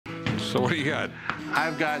So what do you got?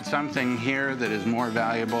 I've got something here that is more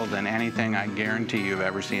valuable than anything I guarantee you've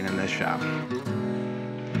ever seen in this shop.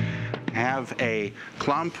 I have a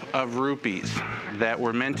clump of rupees that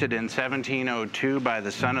were minted in 1702 by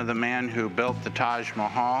the son of the man who built the Taj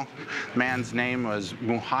Mahal. The man's name was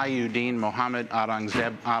Muhyiddin Muhammad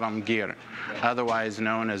Aurangzeb Alamgir, otherwise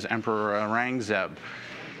known as Emperor Aurangzeb.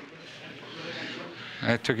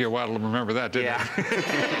 It took you a while to remember that, didn't it?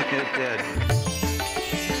 Yeah, it did.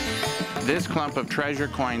 This clump of treasure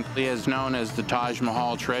coin is known as the Taj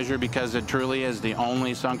Mahal treasure because it truly is the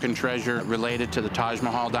only sunken treasure related to the Taj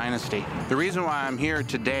Mahal dynasty. The reason why I'm here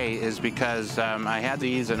today is because I had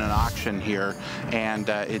these in an auction here and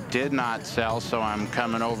it did not sell, so I'm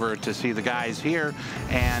coming over to see the guys here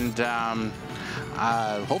and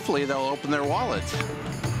hopefully they'll open their wallets.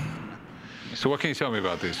 So what can you tell me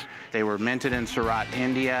about these? They were minted in Surat,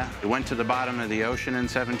 India. They went to the bottom of the ocean in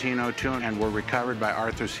 1702 and were recovered by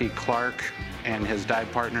Arthur C. Clarke and his dive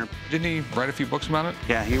partner. Didn't he write a few books about it?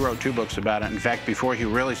 Yeah, he wrote 2 books about it. In fact, before he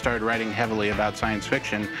really started writing heavily about science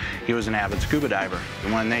fiction, he was an avid scuba diver.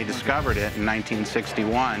 When they discovered it in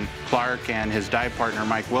 1961, Clarke and his dive partner,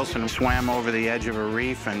 Mike Wilson, swam over the edge of a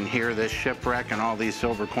reef, and here this shipwreck and all these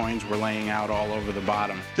silver coins were laying out all over the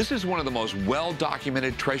bottom. This is one of the most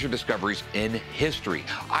well-documented treasure discoveries in history.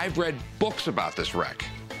 I've read books about this wreck.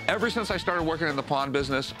 Ever since I started working in the pawn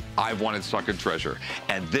business, I've wanted sunken treasure,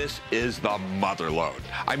 and this is the mother lode.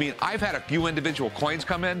 I mean, I've had a few individual coins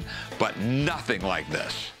come in, but nothing like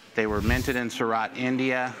this. They were minted in Surat,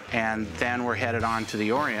 India, and then were headed on to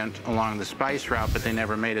the Orient along the spice route, but they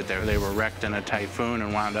never made it there. They were wrecked in a typhoon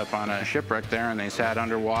and wound up on a shipwreck there, and they sat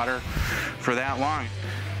underwater for that long.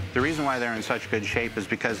 The reason why they're in such good shape is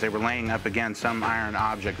because they were laying up against some iron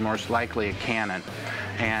object, most likely a cannon.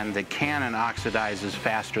 And the cannon oxidizes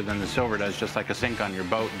faster than the silver does, just like a sink on your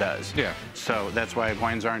boat does. Yeah. So that's why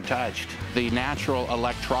coins aren't touched. The natural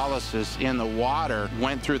electrolysis in the water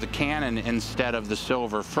went through the cannon instead of the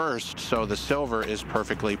silver first, so the silver is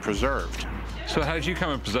perfectly preserved. So how did you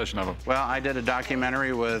come in possession of them? Well, I did a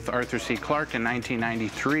documentary with Arthur C. Clarke in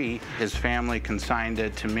 1993. His family consigned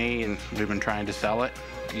it to me, and we've been trying to sell it.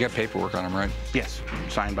 You got paperwork on them, right? Yes,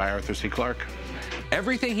 signed by Arthur C. Clarke.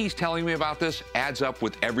 Everything he's telling me about this adds up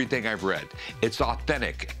with everything I've read. It's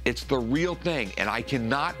authentic, it's the real thing, and I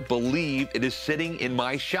cannot believe it is sitting in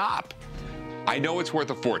my shop. I know it's worth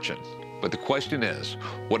a fortune, but the question is,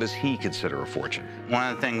 what does he consider a fortune? One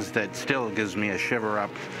of the things that still gives me a shiver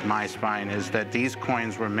up my spine is that these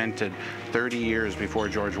coins were minted 30 years before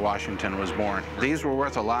George Washington was born. These were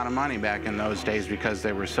worth a lot of money back in those days because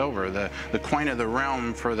they were silver. The coin of the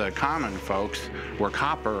realm for the common folks were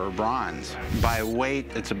copper or bronze. By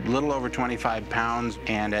weight, it's a little over 25 pounds,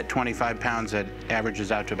 and at 25 pounds, it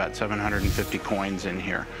averages out to about 750 coins in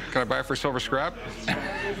here. Can I buy it for silver scrap?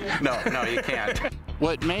 No, you can't.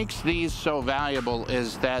 What makes these so valuable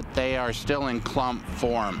is that they are still in clump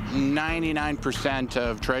form. 99%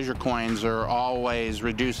 of treasure coins are always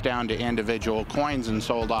reduced down to individual coins and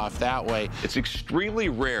sold off that way. It's extremely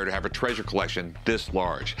rare to have a treasure collection this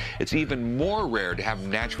large. It's even more rare to have them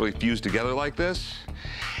naturally fused together like this.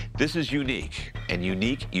 This is unique, and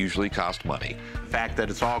unique usually costs money. The fact that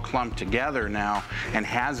it's all clumped together now and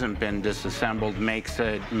hasn't been disassembled makes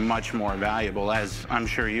it much more valuable, as I'm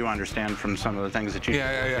sure you understand from some of the things that you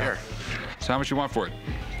Yeah. So how much you want for it?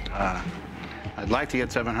 I'd like to get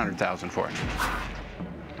 $700,000 for it.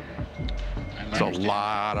 It's a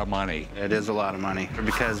lot of money. It is a lot of money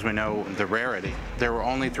because we know the rarity. There were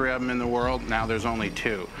only 3 of them in the world. Now there's only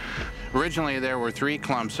 2. Originally, there were 3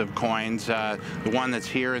 clumps of coins, the one that's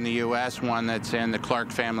here in the U.S., one that's in the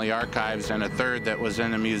Clarke family archives, and a third that was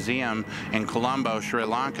in a museum in Colombo, Sri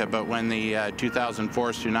Lanka. But when the 2004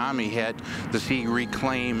 tsunami hit, the sea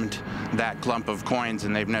reclaimed that clump of coins,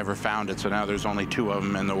 and they've never found it. So now there's only 2 of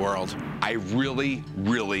them in the world. I really,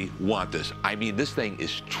 really want this. I mean, this thing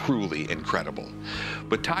is truly incredible.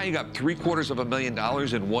 But tying up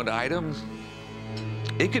 $750,000 in one item,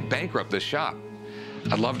 it could bankrupt this shop.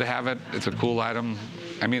 I'd love to have it. It's a cool item.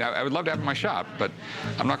 I mean, I would love to have it in my shop, but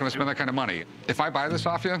I'm not going to spend that kind of money. If I buy this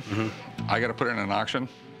off you, I got to put it in an auction,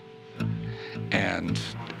 and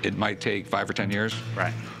it might take 5 or 10 years.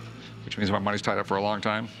 Right. Which means my money's tied up for a long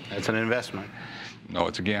time. It's an investment. No,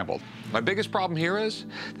 it's a gamble. My biggest problem here is,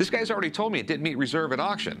 this guy's already told me it didn't meet reserve at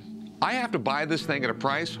auction. I have to buy this thing at a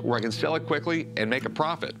price where I can sell it quickly and make a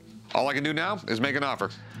profit. All I can do now is make an offer.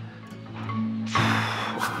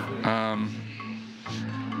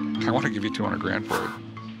 I want to give you 200 grand for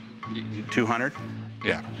it. 200?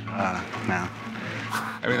 Yeah. No.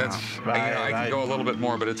 I mean, that's, I can go a little bit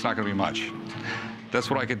more, but it's not going to be much. That's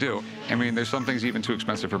what I could do. I mean, there's some things even too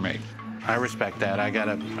expensive for me. I respect that. I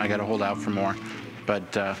gotta hold out for more.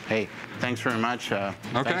 But hey, thanks very much.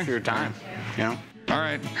 Thanks for your time. You know. All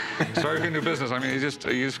right. Sorry we can do business. I mean, you just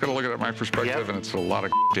got to look at it my perspective, and it's a lot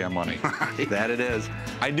of damn money. That it is.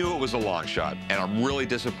 I knew it was a long shot, and I'm really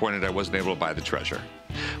disappointed I wasn't able to buy the treasure.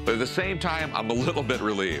 But at the same time, I'm a little bit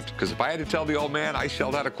relieved, because if I had to tell the old man I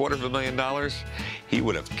shelled out $250,000, he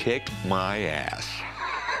would have kicked my ass.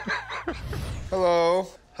 Hello.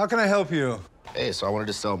 How can I help you? Hey, so I wanted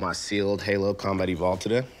to sell my sealed Halo Combat Evolved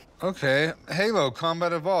today. Okay, Halo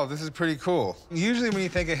Combat Evolved. This is pretty cool. Usually when you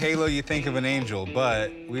think of Halo, you think of an angel,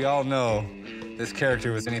 but we all know this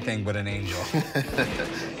character was anything but an angel.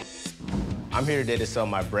 I'm here today to sell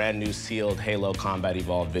my brand new sealed Halo Combat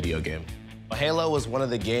Evolved video game. Halo was one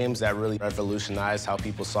of the games that really revolutionized how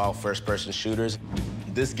people saw first-person shooters.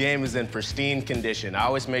 This game is in pristine condition. I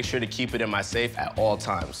always make sure to keep it in my safe at all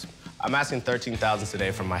times. I'm asking $13,000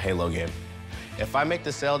 today for my Halo game. If I make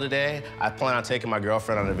the sale today, I plan on taking my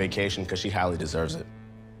girlfriend on a vacation because she highly deserves it.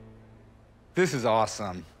 This is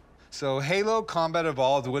awesome. So Halo Combat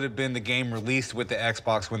Evolved would have been the game released with the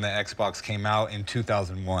Xbox when the Xbox came out in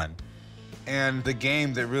 2001. And the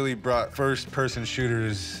game that really brought first-person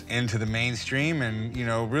shooters into the mainstream and, you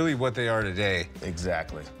know, really what they are today.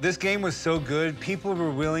 Exactly. This game was so good, people were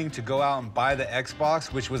willing to go out and buy the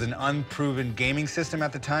Xbox, which was an unproven gaming system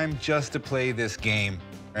at the time, just to play this game.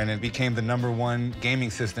 And it became the #1 gaming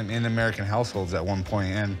system in American households at one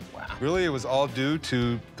point. And really, it was all due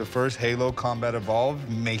to the first Halo Combat Evolved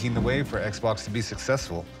making the way for Xbox to be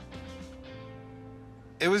successful.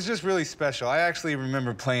 It was just really special. I actually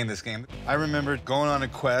remember playing this game. I remember going on a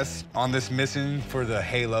quest on this mission for the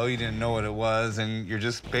Halo. You didn't know what it was, and you're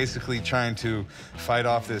just basically trying to fight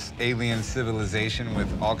off this alien civilization with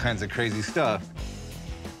all kinds of crazy stuff.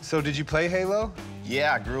 So did you play Halo?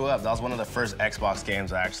 Yeah, I grew up. That was one of the first Xbox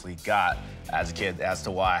games I actually got as a kid, as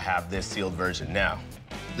to why I have this sealed version now.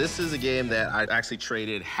 This is a game that I actually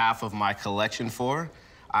traded half of my collection for.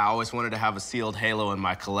 I always wanted to have a sealed Halo in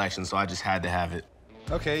my collection, so I just had to have it.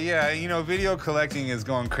 Okay, yeah, you know, video collecting is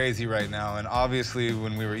going crazy right now, and obviously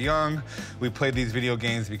when we were young, we played these video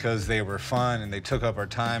games because they were fun and they took up our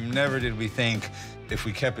time. Never did we think if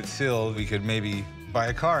we kept it sealed, we could maybe buy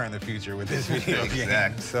a car in the future with this video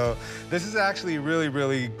game. So this is actually a really,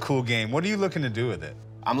 really cool game. What are you looking to do with it?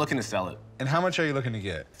 I'm looking to sell it. And how much are you looking to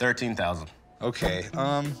get? $13,000. Okay,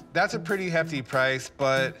 that's a pretty hefty price,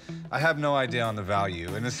 but I have no idea on the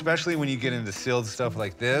value. And especially when you get into sealed stuff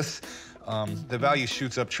like this, the value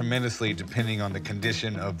shoots up tremendously depending on the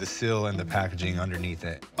condition of the seal and the packaging underneath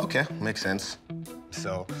it. Okay, makes sense.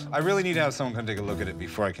 So I really need to have someone come take a look at it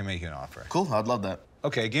before I can make you an offer. Cool, I'd love that.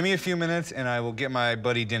 Okay, give me a few minutes and I will get my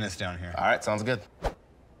buddy Dennis down here. All right, sounds good.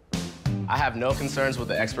 I have no concerns with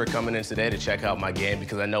the expert coming in today to check out my game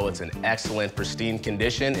because I know it's in excellent, pristine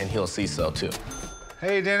condition, and he'll see so too.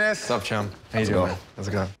 Hey, Dennis. What's up, chum? How you doing? How's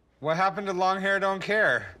it going? What happened to long hair don't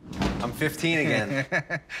care? I'm 15 again.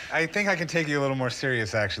 I think I can take you a little more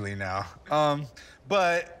serious actually now.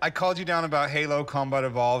 But I called you down about Halo Combat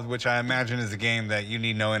Evolved, which I imagine is a game that you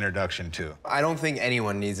need no introduction to. I don't think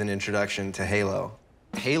anyone needs an introduction to Halo.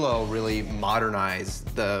 Halo really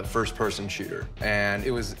modernized the first-person shooter, and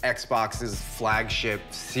it was Xbox's flagship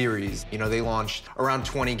series. You know, they launched around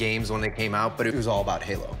 20 games when they came out, but it was all about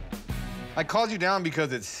Halo. I called you down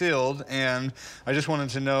because it's sealed, and I just wanted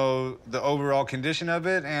to know the overall condition of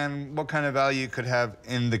it and what kind of value it could have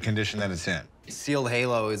in the condition that it's in. Sealed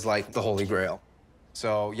Halo is like the Holy Grail.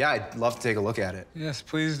 So, yeah, I'd love to take a look at it. Yes,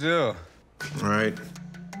 please do. All right.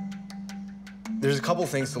 There's a couple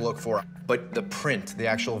things to look for, but the print, the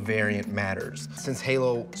actual variant matters. Since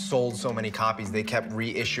Halo sold so many copies, they kept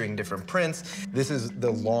reissuing different prints. This is the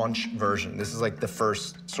launch version. This is like the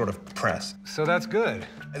first sort of press. So that's good.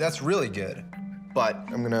 That's really good, but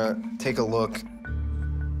I'm gonna take a look.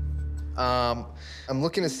 I'm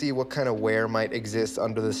looking to see what kind of wear might exist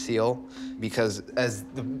under the seal, because as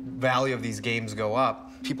the value of these games go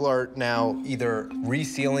up, people are now either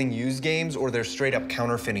resealing used games or they're straight up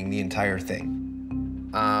counterfeiting the entire thing.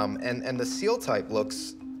 And the seal type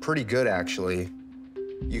looks pretty good, actually.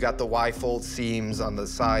 You got the Y-fold seams on the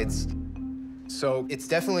sides. So it's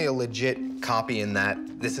definitely a legit copy in that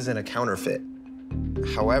this isn't a counterfeit.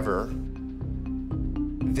 However,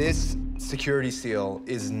 this security seal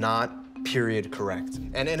is not period correct.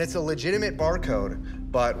 And it's a legitimate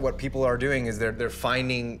barcode, but what people are doing is they're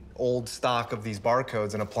finding old stock of these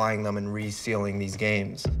barcodes and applying them and resealing these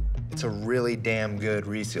games. It's a really damn good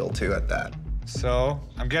reseal, too, at that. So,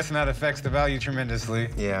 I'm guessing that affects the value tremendously.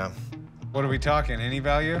 Yeah. What are we talking, any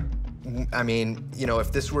value? I mean, you know,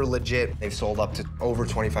 if this were legit, they've sold up to over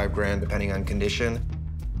 25 grand, depending on condition.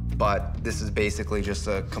 but this is basically just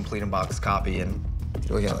a complete in-box copy, and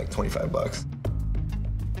you're looking at like 25 bucks.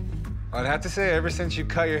 I'd have to say, ever since you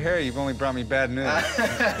cut your hair, you've only brought me bad news.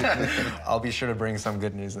 I'll be sure to bring some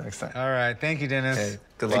good news next time. All right, thank you, Dennis. Hey,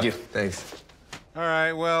 good luck. Thank you. Thanks. All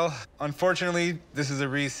right, well, unfortunately, this is a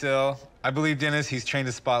resale. I believe Dennis, he's trained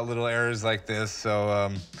to spot little errors like this,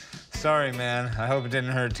 so sorry, man. I hope it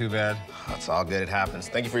didn't hurt too bad. That's all good. It happens.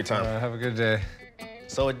 Thank you for your time. Have a good day.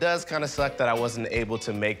 So it does kind of suck that I wasn't able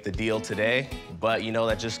to make the deal today, but you know,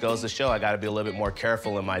 that just goes to show I got to be a little bit more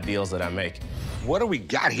careful in my deals that I make. What do we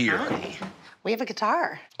got here? Hi. We have a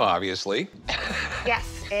guitar. Obviously.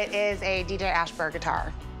 Yes, it is a DJ Ashburn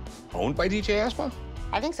guitar. Owned by DJ Aspa?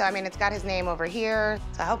 I think so. I mean, it's got his name over here,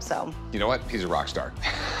 so I hope so. You know what? He's a rock star.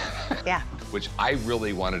 Yeah. Which I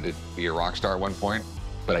really wanted to be a rock star at one point,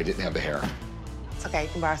 but I didn't have the hair. It's okay, you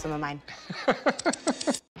can borrow some of mine.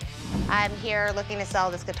 I'm here looking to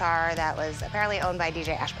sell this guitar that was apparently owned by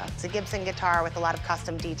DJ Ashba. It's a Gibson guitar with a lot of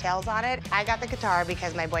custom details on it. I got the guitar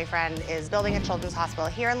because my boyfriend is building a children's hospital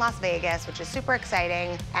here in Las Vegas, which is super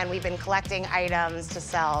exciting, and we've been collecting items to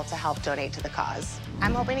sell to help donate to the cause.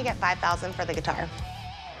 I'm hoping to get $5,000 for the guitar.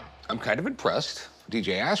 I'm kind of impressed.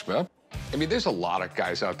 DJ Ashba. I mean, there's a lot of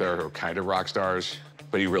guys out there who are kind of rock stars,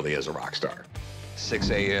 but he really is a rock star. 6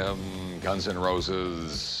 a.m., Guns N'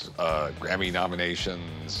 Roses, Grammy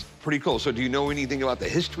nominations. Pretty cool. So do you know anything about the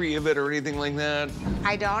history of it or anything like that?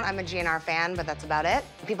 I don't. I'm a GNR fan, but that's about it.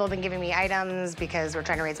 People have been giving me items because we're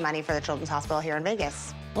trying to raise money for the Children's Hospital here in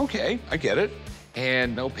Vegas. Okay, I get it.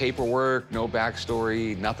 And no paperwork, no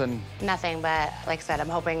backstory, nothing? Nothing, but like I said, I'm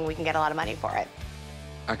hoping we can get a lot of money for it.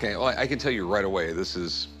 Okay, well, I can tell you right away, this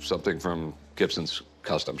is something from Gibson's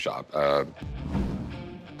custom shop.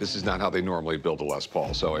 This is not how they normally build a Les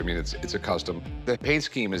Paul, so I mean, it's a custom. The paint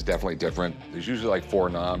scheme is definitely different. There's usually like 4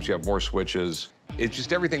 knobs, you have more switches. It's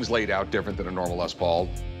just everything's laid out different than a normal Les Paul.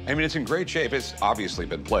 I mean, it's in great shape. It's obviously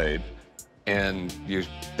been played, and you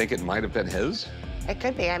think it might have been his? It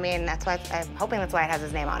could be. I mean, that's why I'm hoping that's why it has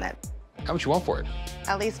his name on it. How much you want for it?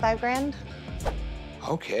 At least $5,000.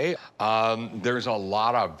 Okay. There's a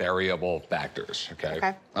lot of variable factors, okay?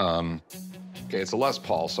 Okay. Okay, it's a Les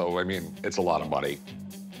Paul, so I mean, it's a lot of money.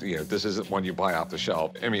 You know, this isn't one you buy off the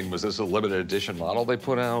shelf. I mean, was this a limited edition model they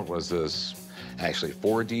put out? Was this actually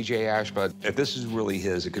for DJ Ashba? If this is really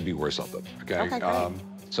his, it could be worth something, okay? Okay,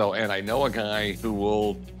 great. And I know a guy who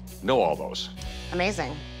will know all those.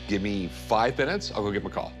 Amazing. Give me 5 minutes, I'll go give him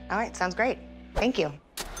a call. All right, sounds great. Thank you.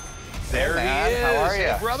 There man. he is. How are Hey,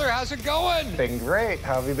 ya? brother, how's it going? Been great.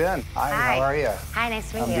 How have you been? Hi, Hi. how are you? Hi, nice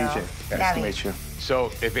to meet I'm you. DJ. Nice Gabby. to meet you. So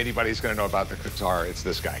if anybody's gonna know about the guitar, it's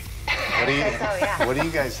this guy. What do you, So, yeah. what do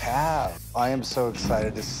you guys have? I am so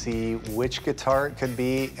excited to see which guitar it could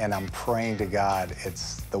be, and I'm praying to God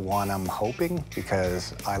it's the one I'm hoping,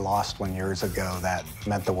 because I lost one years ago that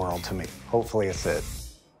meant the world to me. Hopefully it's it.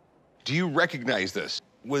 Do you recognize this?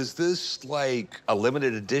 Was this like a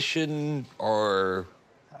limited edition or?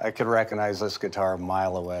 I could recognize this guitar a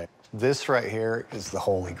mile away. This right here is the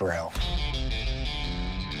Holy Grail.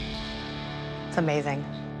 It's amazing.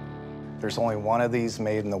 There's only one of these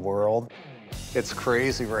made in the world. It's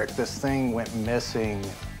crazy, Rick. This thing went missing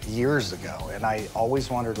years ago, and I always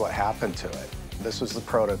wondered what happened to it. This was the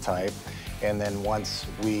prototype, and then once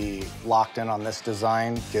we locked in on this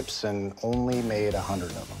design, Gibson only made 100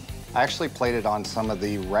 of them. I actually played it on some of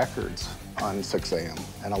the records on 6 a.m.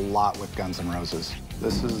 and a lot with Guns N' Roses.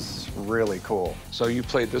 This is really cool. So you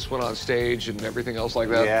played this one on stage and everything else like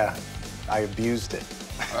that? Yeah, I abused it.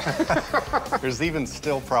 There's even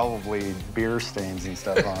still probably beer stains and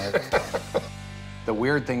stuff on it. The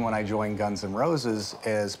weird thing when I joined Guns N' Roses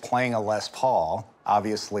is playing a Les Paul.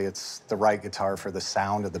 Obviously, it's the right guitar for the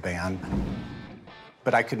sound of the band.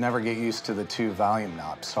 But I could never get used to the 2 volume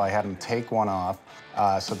knobs, so I had them take one off.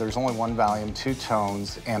 So there's only 1 volume, 2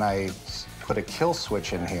 tones, and I put a kill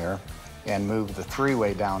switch in here and moved the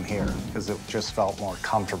 3-way down here because it just felt more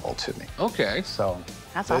comfortable to me. Okay. So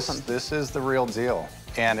That's awesome. This is the real deal.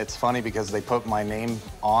 And it's funny because they put my name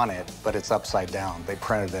on it, but it's upside down. They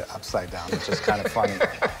printed it upside down, which is kind of funny.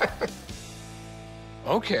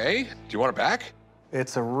 Okay. Do you want it back?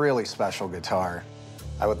 It's a really special guitar.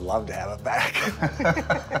 I would love to have it back.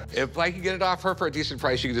 If I can get it off her for a decent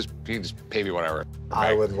price, you can just pay me whatever. I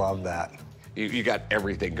okay? would love that. You got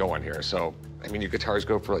everything going here. So, I mean, your guitars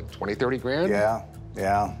go for like 20, 30 grand? Yeah,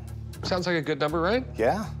 yeah, Sounds like a good number, right?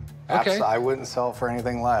 yeah. Okay. I wouldn't sell it for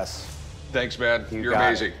anything less. Thanks, man. You're got it.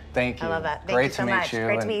 amazing. Thank you. I love that. Thank Great you so to meet much. you.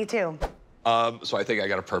 Great to and meet you too. So I think I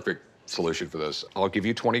got a perfect solution for this. I'll give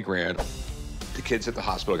you 20 grand. The kids at the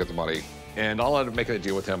hospital get the money, and I'll end up making a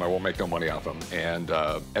deal with him. I won't make no money off him, and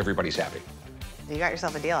everybody's happy. You got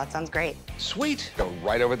yourself a deal. That sounds great. Sweet. Go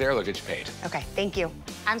right over there, look at you paid. Okay, thank you.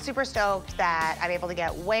 I'm super stoked that I'm able to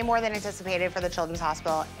get way more than anticipated for the Children's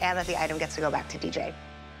Hospital and that the item gets to go back to DJ.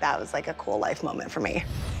 That was like a cool life moment for me.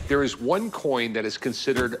 There is one coin that is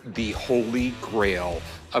considered the holy grail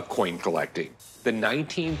of coin collecting. The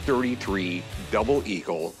 1933 Double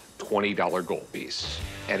Eagle $20 gold piece.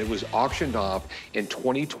 And it was auctioned off in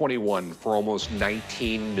 2021 for almost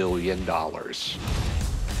 $19 million.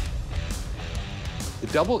 The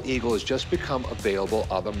Double Eagle has just become available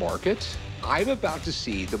on the market. I'm about to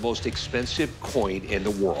see the most expensive coin in the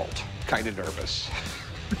world. Kind of nervous.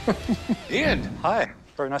 Ian. Hi,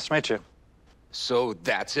 very nice to meet you. So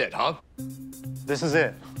that's it, huh? This is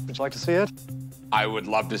it. Would you like to see it? I would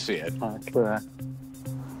love to see it. Okay.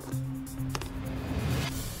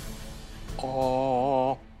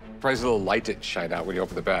 Oh. Surprised the little light didn't shine out when you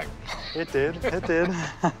opened the bag. It did, it did.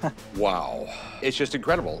 Wow. It's just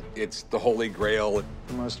incredible. It's the holy grail.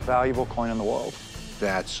 The most valuable coin in the world.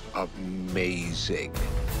 That's amazing.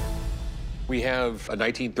 We have a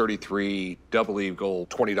 1933 Double Eagle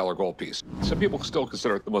 $20 gold piece. Some people still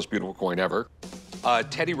consider it the most beautiful coin ever.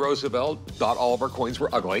 Teddy Roosevelt thought all of our coins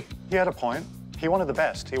were ugly. He had a point. He wanted the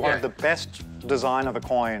best. He wanted the best design of a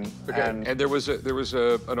coin. Okay. And there was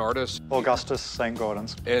an artist, Augustus St.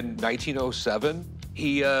 Gaudens. In 1907,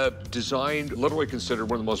 he designed, literally considered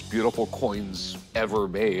one of the most beautiful coins ever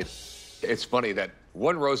made. It's funny that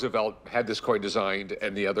one Roosevelt had this coin designed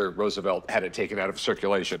and the other Roosevelt had it taken out of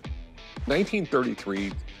circulation.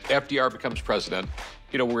 1933, FDR becomes president.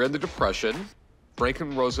 You know, we're in the Depression.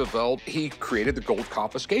 Franklin Roosevelt, he created the Gold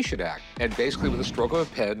Confiscation Act. And basically, with a stroke of a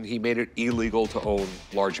pen, he made it illegal to own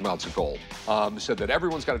large amounts of gold. Said that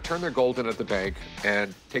everyone's got to turn their gold in at the bank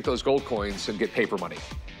and take those gold coins and get paper money.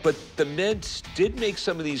 But the Mint did make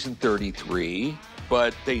some of these in 33,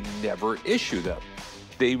 but they never issued them.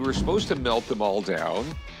 They were supposed to melt them all down,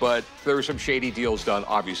 but there were some shady deals done,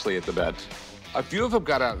 obviously, at the Mint. A few of them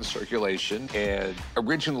got out in circulation, and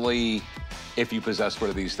originally, if you possessed one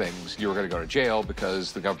of these things, you were going to go to jail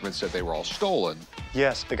because the government said they were all stolen.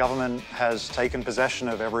 Yes, the government has taken possession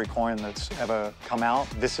of every coin that's ever come out.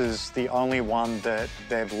 This is the only one that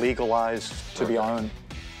they've legalized to be owned.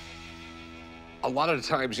 A lot of the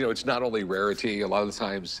times, you know, it's not only rarity, a lot of the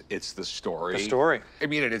times it's the story. The story. I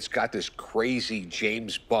mean, and it's got this crazy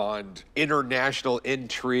James Bond international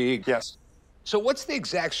intrigue. Yes. So what's the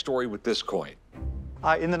exact story with this coin?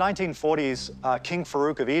 In the 1940s, King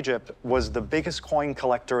Farouk of Egypt was the biggest coin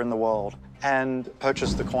collector in the world and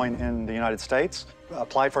purchased the coin in the United States,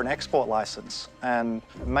 applied for an export license. And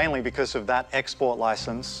mainly because of that export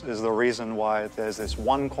license is the reason why there's this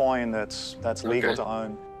one coin that's legal to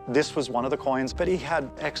own. This was one of the coins, but he had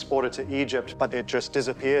exported to Egypt, but it just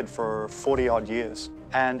disappeared for 40-odd years.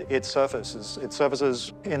 And it surfaces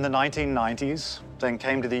in the 1990s, then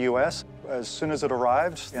came to the US. As soon as it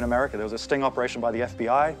arrived in America, there was a sting operation by the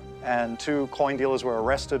FBI, and 2 coin dealers were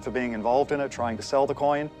arrested for being involved in it, trying to sell the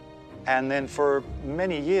coin. And then for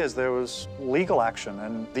many years, there was legal action,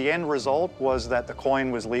 and the end result was that the coin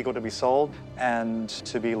was legal to be sold and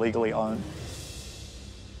to be legally owned.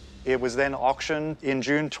 It was then auctioned in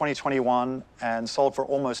June 2021 and sold for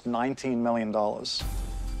almost $19 million.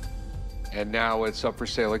 And now it's up for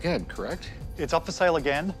sale again, correct? It's up for sale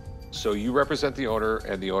again. So you represent the owner,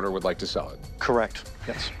 and the owner would like to sell it? Correct,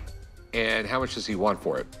 yes. And how much does he want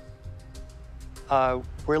for it?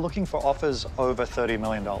 We're looking for offers over $30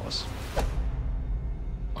 million.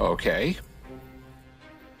 Okay.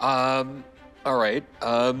 All right.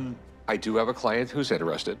 I do have a client who's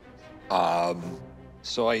interested.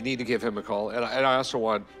 So I need to give him a call. And I also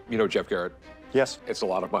want, you know, Jeff Garrett. Yes. It's a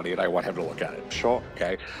lot of money, and I want him to look at it. Sure.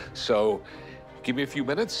 Okay. So give me a few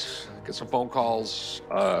minutes, get some phone calls,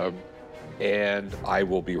 and I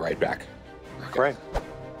will be right back. Okay. Great.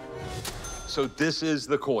 So this is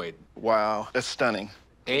the coin. Wow, that's stunning.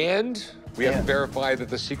 And we have to verify that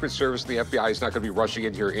the Secret Service and the FBI is not going to be rushing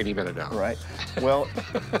in here any minute now. Right. Well,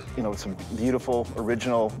 you know, it's a beautiful,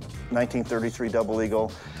 original 1933 Double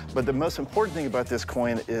Eagle. But the most important thing about this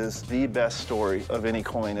coin is the best story of any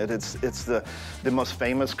coin. It's the most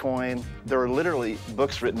famous coin. There are literally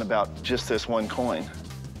books written about just this one coin.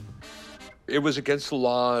 It was against the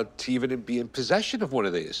law to even be in possession of one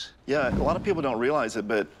of these. Yeah, a lot of people don't realize it,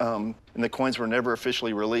 but and the coins were never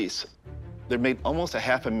officially released. They made almost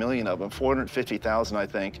 500,000 of them, 450,000, I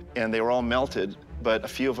think, and they were all melted, but a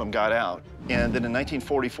few of them got out. And then in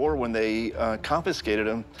 1944, when they confiscated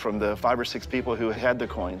them from the 5 or 6 people who had the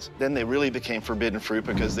coins, then they really became forbidden fruit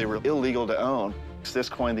because they were illegal to own. It's this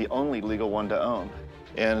coin, the only legal one to own.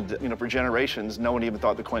 And, you know, for generations, no one even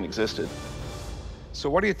thought the coin existed. So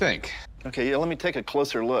what do you think? Okay, yeah, let me take a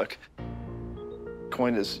closer look.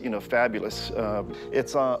 Coin is, fabulous.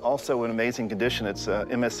 It's also in amazing condition. It's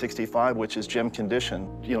MS65, which is gem condition.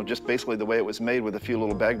 Just basically the way it was made with a few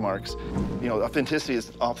little bag marks. Authenticity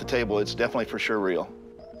is off the table. It's definitely for sure real.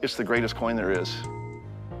 It's the greatest coin there is.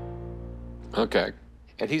 Okay.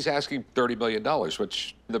 And he's asking $30 million,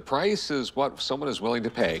 which the price is what someone is willing to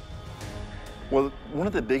pay. Well, one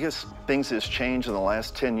of the biggest things that's changed in the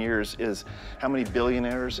last 10 years is how many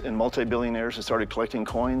billionaires and multi-billionaires have started collecting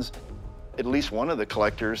coins. At least one of the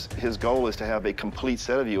collectors, his goal is to have a complete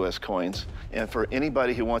set of U.S. coins. And for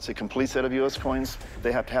anybody who wants a complete set of U.S. coins,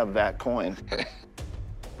 they have to have that coin.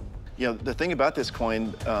 The thing about this coin,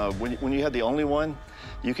 when you have the only one,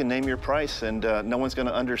 you can name your price and no one's going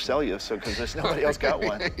to undersell you, because there's nobody else got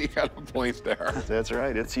one. You got a point there. That's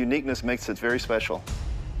right. Its uniqueness makes it very special.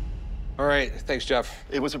 All right. Thanks, Jeff.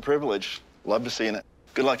 It was a privilege. Love to seeing it.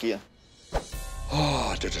 Good luck, Ian.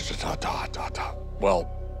 Oh,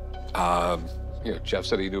 Well, Jeff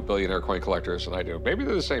said he knew billionaire coin collectors, and I do. Maybe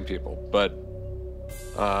they're the same people, but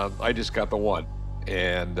I just got the one.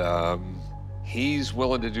 And he's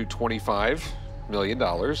willing to do $25 million.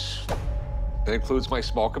 That includes my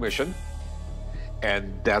small commission,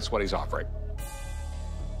 and that's what he's offering.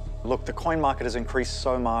 Look, the coin market has increased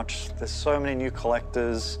so much. There's so many new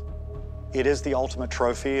collectors. It is the ultimate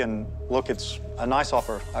trophy, and look, it's a nice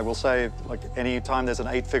offer. I will say, like, anytime there's an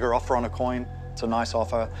 8-figure offer on a coin, it's a nice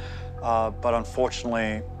offer. But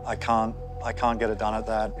unfortunately, I can't get it done at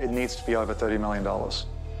that. It needs to be over $30 million.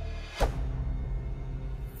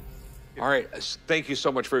 All right, thank you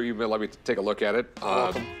so much for you letting me take a look at it.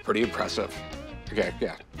 Pretty impressive. Okay,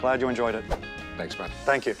 yeah. Glad you enjoyed it. Thanks, man.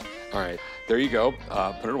 Thank you. All right, there you go.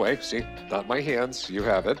 Put it away. See, not my hands. You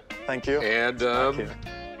have it. Thank you. And Thank you.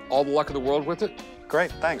 all the luck in the world with it.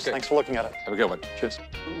 Great, thanks. Okay. Thanks for looking at it. Have a good one. Cheers.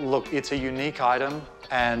 Look, it's a unique item,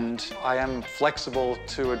 and I am flexible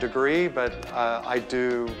to a degree, but I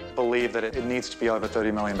do believe that it needs to be over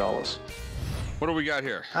 $30 million. What do we got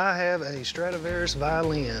here? I have a Stradivarius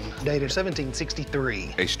violin, dated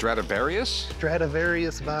 1763. A Stradivarius?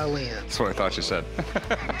 Stradivarius violin. That's what I thought you said.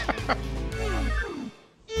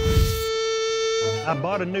 I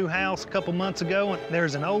bought a new house a couple months ago, and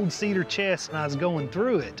there's an old cedar chest, and I was going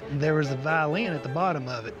through it. There was a violin at the bottom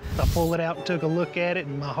of it. I pulled it out and took a look at it,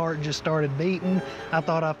 and my heart just started beating. I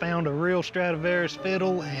thought I found a real Stradivarius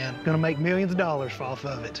fiddle and gonna make millions of dollars off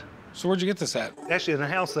of it. So where'd you get this at? Actually, in the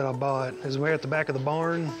house that I bought, is way at the back of the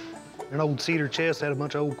barn. An old cedar chest had a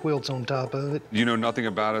bunch of old quilts on top of it. You know nothing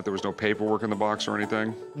about it? There was no paperwork in the box or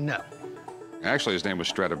anything? No. Actually, his name was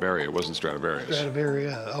Stradivari. It wasn't Stradivarius.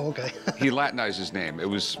 Stradivarius, oh, okay. He Latinized his name. It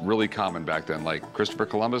was really common back then, like Christopher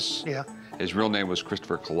Columbus. Yeah. His real name was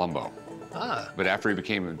Christopher Colombo. Ah. But after he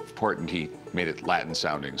became important, he made it Latin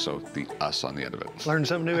sounding, so the us on the end of it. Learn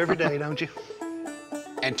something new every day, don't you?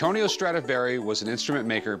 Antonio Stradivari was an instrument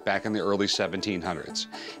maker back in the early 1700s.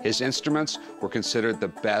 His instruments were considered the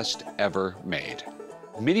best ever made.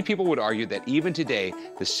 Many people would argue that even today,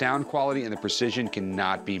 the sound quality and the precision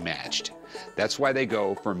cannot be matched. That's why they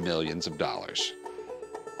go for millions of dollars.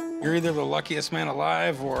 You're either the luckiest man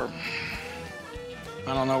alive or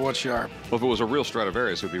I don't know what you are. Well, if it was a real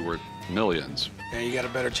Stradivarius, it would be worth millions. Yeah, you got a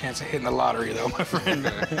better chance of hitting the lottery, though, my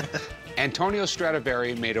friend. Antonio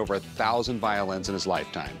Stradivari made over 1,000 violins in his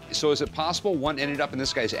lifetime. So is it possible one ended up in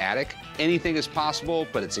this guy's attic? Anything is possible,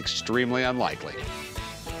 but it's extremely unlikely.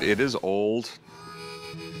 It is old.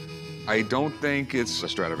 I don't think it's a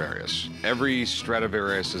Stradivarius. Every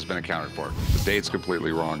Stradivarius has been accounted for. The date's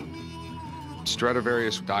completely wrong.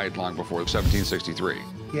 Stradivarius died long before 1763.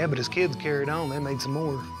 Yeah, but his kids carried on. They made some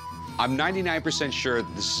more. I'm 99% sure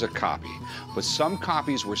that this is a copy, but some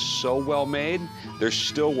copies were so well made, they're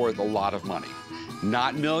still worth a lot of money.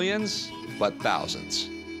 Not millions, but thousands.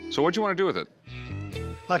 So what'd you want to do with it?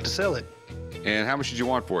 I'd like to sell it. And how much did you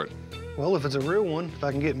want for it? Well, if it's a real one, if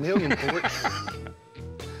I can get a million for it.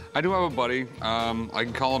 I do have a buddy. I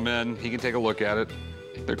can call him in. He can take a look at it.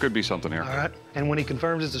 There could be something here. All right. And when he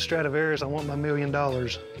confirms it's a Stradivarius, I want my $1 million.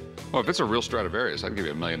 Well, if it's a real Stradivarius, I'd give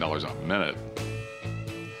you $1 million in a minute.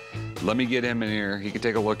 Let me get him in here. He can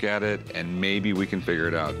take a look at it, and maybe we can figure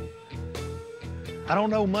it out. I don't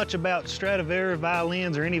know much about Stradivarius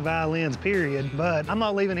violins or any violins, period, but I'm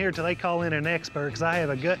not leaving here till they call in an expert, because I have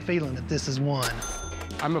a gut feeling that this is one.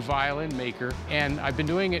 I'm a violin maker, and I've been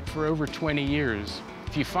doing it for over 20 years.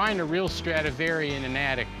 If you find a real Stradivari in an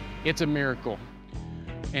attic, it's a miracle.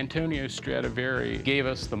 Antonio Stradivari gave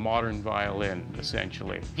us the modern violin,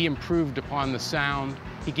 essentially. He improved upon the sound.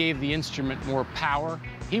 He gave the instrument more power.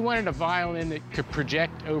 He wanted a violin that could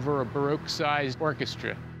project over a Baroque-sized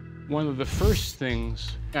orchestra. One of the first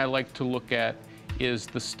things I like to look at is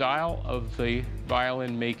the style of the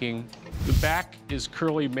violin making. The back is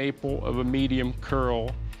curly maple of a medium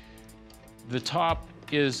curl. The top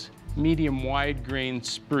is medium wide grain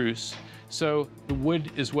spruce. So the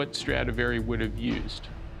wood is what Stradivari would have used.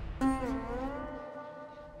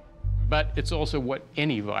 But it's also what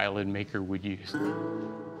any violin maker would use.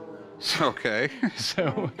 Okay.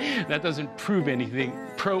 So that doesn't prove anything,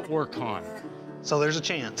 pro or con. So there's a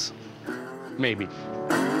chance. Maybe.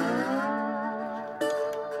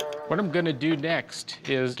 What I'm going to do next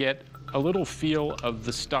is get a little feel of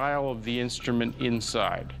the style of the instrument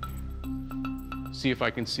inside. See if I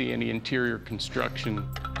can see any interior construction.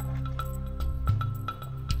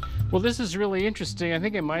 Well, this is really interesting. I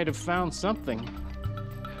think I might have found something.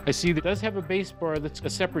 I see that it does have a bass bar that's a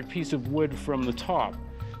separate piece of wood from the top.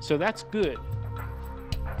 So that's good.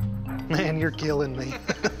 Man, you're killing me.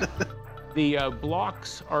 The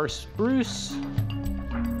blocks are spruce,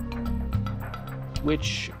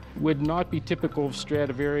 which would not be typical of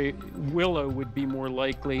Stradivari. Willow would be more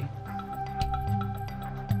likely.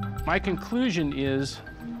 My conclusion is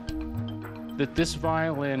that this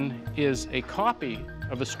violin is a copy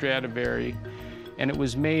of a Stradivari, and it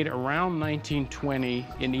was made around 1920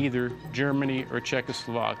 in either Germany or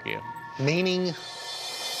Czechoslovakia. Meaning?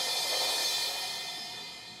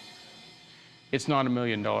 It's not $1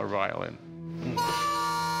 million violin.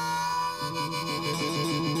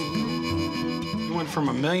 You went from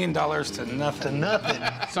 $1 million to nothing. To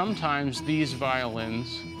nothing. Sometimes these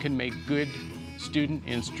violins can make good student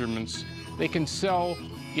instruments. They can sell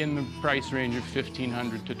in the price range of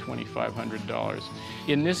 $1,500 to $2,500.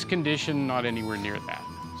 In this condition, not anywhere near that.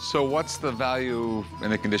 So what's the value in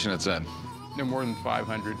the condition it's in? No more than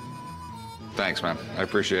 500. Thanks, man. I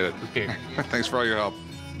appreciate it. Okay. Thanks for all your help.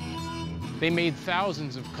 They made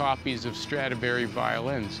thousands of copies of Stradivari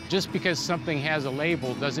violins. Just because something has a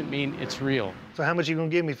label doesn't mean it's real. So how much are you gonna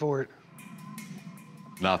give me for it?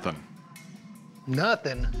 Nothing.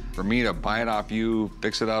 Nothing? For me to buy it off you,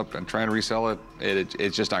 fix it up, and try and resell it,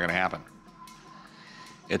 it's just not gonna happen.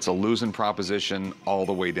 It's a losing proposition all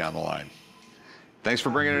the way down the line. Thanks for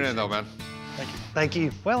bringing it in, though, man. Thank you. Thank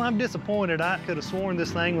you. Well, I'm disappointed. I could have sworn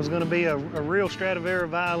this thing was going to be a real Stradivari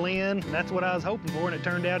violin. That's what I was hoping for, and it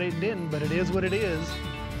turned out it didn't, but it is what it is.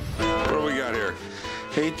 What do we got here?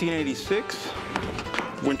 1886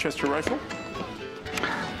 Winchester rifle.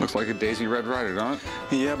 Looks like a Daisy Red Ryder, don't it?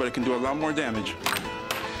 Yeah, but it can do a lot more damage.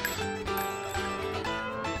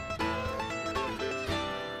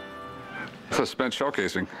 It's a spent shell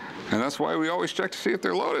casing, and that's why we always check to see if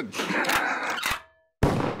they're loaded.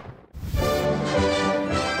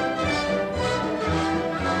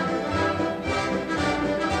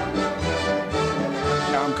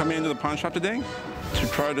 I'm coming into the pawn shop today to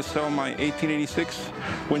try to sell my 1886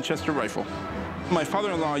 Winchester rifle. My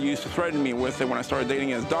father-in-law used to threaten me with it when I started dating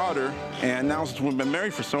his daughter, and now since we've been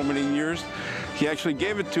married for so many years, he actually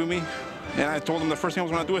gave it to me, and I told him the first thing I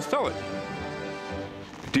was going to do is sell it.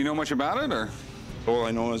 Do you know much about it, or? All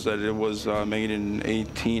I know is that it was made in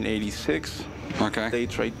 1886. Okay.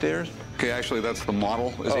 Dates right there. Okay, actually, that's the model,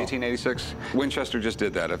 is 1886. Winchester just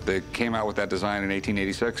did that. If they came out with that design in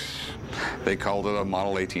 1886, they called it a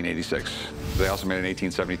model 1886. They also made it in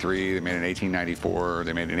 1873, they made it in 1894,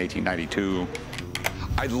 they made it in 1892.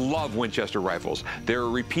 I love Winchester rifles. They're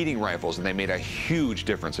repeating rifles, and they made a huge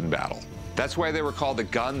difference in battle. That's why they were called the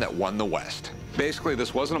gun that won the West. Basically,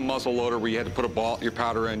 this wasn't a muzzle loader where you had to put your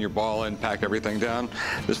powder in, your ball in, pack everything down.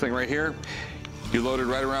 This thing right here, you loaded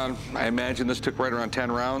right around, I imagine this took right around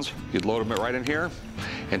 10 rounds. You'd load them right in here,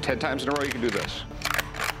 and 10 times in a row you can do this.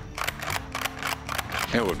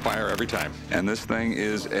 It would fire every time. And this thing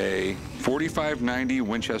is a 45-90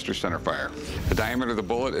 Winchester centerfire. The diameter of the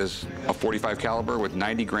bullet is a .45 caliber with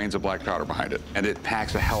 90 grains of black powder behind it. And it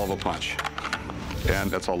packs a hell of a punch.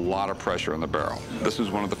 And that's a lot of pressure in the barrel. This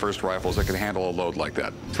was one of the first rifles that could handle a load like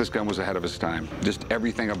that. This gun was ahead of its time. Just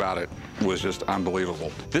everything about it was just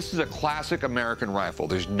unbelievable. This is a classic American rifle.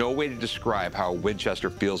 There's no way to describe how a Winchester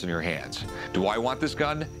feels in your hands. Do I want this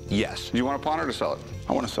gun? Yes. Do you want to pawn it or sell it?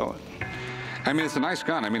 I want to sell it. I mean, it's a nice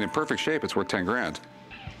gun. I mean, in perfect shape, it's worth 10 grand.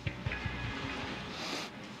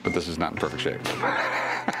 But this is not in perfect shape.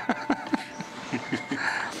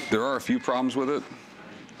 There are a few problems with it.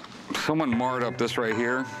 Someone marred up this right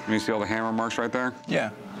here. You see all the hammer marks right there?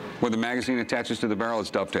 Yeah. Where the magazine attaches to the barrel,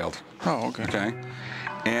 it's dovetailed. Oh, okay. Okay.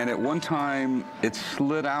 And at one time, it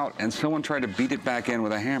slid out, and someone tried to beat it back in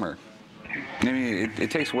with a hammer. I mean,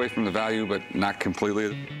 it takes away from the value, but not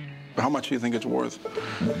completely. How much do you think it's worth?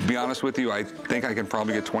 To be honest with you, I think I can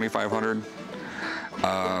probably get $2,500.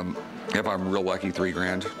 If I'm real lucky, $3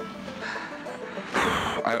 grand.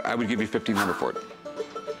 I would give you $1,500 for it.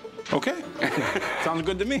 Okay. Sounds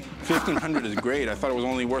good to me. 1,500 is great. I thought it was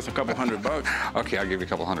only worth a couple $100. Okay, I'll give you a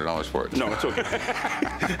couple $100 for it. No, it's okay.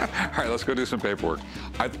 All right, let's go do some paperwork.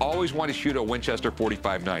 I've always wanted to shoot a Winchester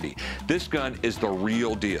 4590. This gun is the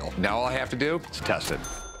real deal. Now all I have to do is test it.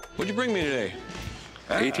 What'd you bring me today?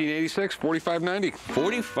 1886, 4590.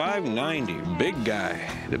 4590, big guy,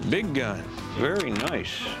 the big gun. Very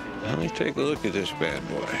nice. Let me take a look at this bad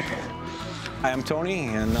boy. Hi, I'm Tony,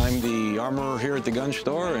 and I'm the armorer here at the gun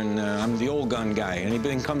store, and I'm the old gun guy.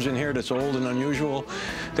 Anything comes in here that's old and unusual,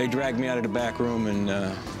 they drag me out of the back room,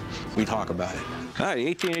 and we talk about it. Hi,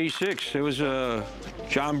 1886, it was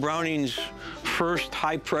John Browning's first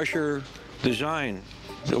high-pressure design.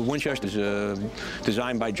 The Winchester is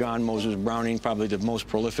designed by John Moses Browning, probably the most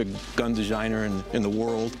prolific gun designer in the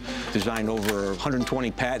world. Designed over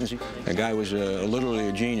 120 patents. The guy was literally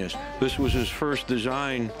a genius. This was his first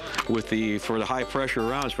design for the high pressure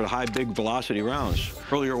rounds, for the high big velocity rounds.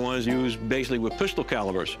 Earlier ones used basically with pistol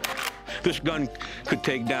calibers. This gun could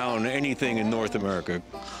take down anything in North America.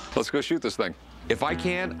 Let's go shoot this thing. If I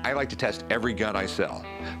can, I like to test every gun I sell.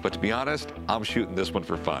 But to be honest, I'm shooting this one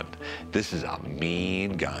for fun. This is a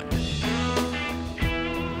mean gun.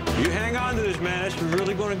 You hang on to this, man. This is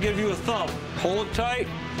really going to give you a thump. Hold it tight.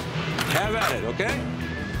 Have at it, okay?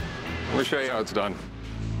 Let me show you how it's done.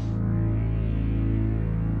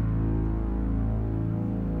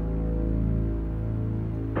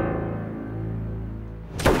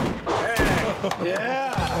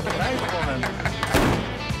 Yeah, nice one.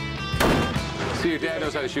 See, your dad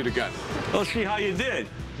knows how to shoot a gun. Let's see how you did.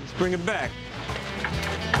 Let's bring it back.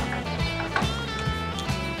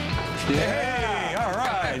 Hey, all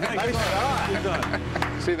right. Nice. Good done.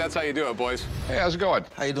 See, that's how you do it, boys. Hey, how's it going?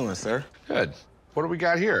 How you doing, sir? Good. What do we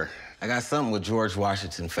got here? I got something with George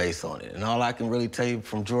Washington face on it. And all I can really tell you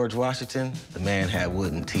from George Washington, the man had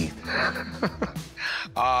wooden teeth.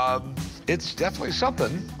 It's definitely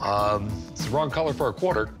something. It's the wrong color for a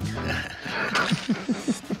quarter.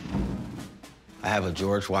 I have a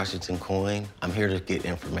George Washington coin. I'm here to get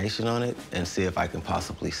information on it and see if I can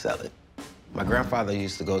possibly sell it. My grandfather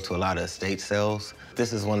used to go to a lot of estate sales.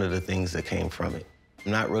 This is one of the things that came from it.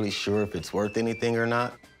 I'm not really sure if it's worth anything or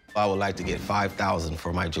not. I would like to get $5,000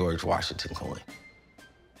 for my George Washington coin.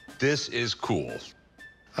 This is cool.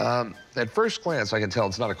 At first glance, I can tell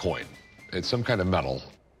it's not a coin. It's some kind of metal.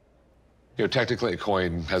 You know, technically a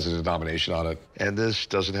coin has a denomination on it, and this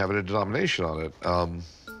doesn't have a denomination on it.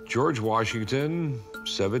 George Washington,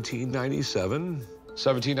 1797.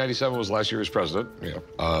 1797 was last year's president. Yeah.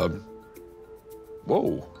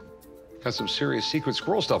 Whoa. Got some serious secret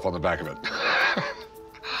scroll stuff on the back of it.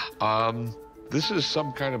 This is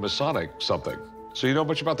some kind of Masonic something. So you know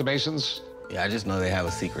much about the Masons? Yeah, I just know they have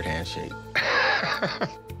a secret handshake.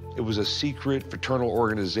 It was a secret fraternal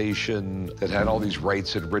organization that had all these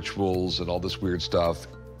rites and rituals and all this weird stuff.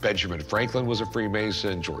 Benjamin Franklin was a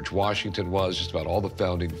Freemason, George Washington was, just about all the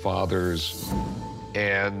founding fathers.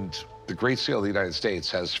 And the Great Seal of the United States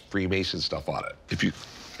has Freemason stuff on it. If you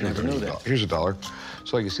never knew that. Here's $1.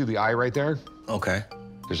 So you see the eye right there? Okay.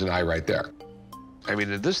 There's an eye right there. I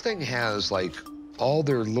mean, this thing has like all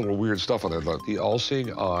their little weird stuff on there. Look, the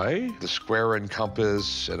all-seeing eye, the square and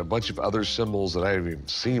compass, and a bunch of other symbols that I haven't even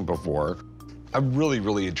seen before. I'm really,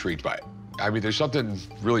 really intrigued by it. I mean, there's something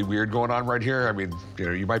really weird going on right here. I mean, you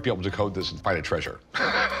know, you might be able to code this and find a treasure.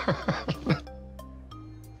 What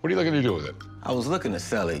are you looking to do with it? I was looking to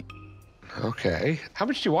sell it. Okay. How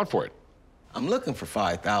much do you want for it? I'm looking for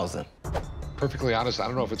 $5,000. Perfectly honest, I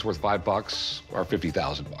don't know if it's worth $5 or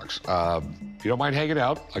 $50,000. If you don't mind hanging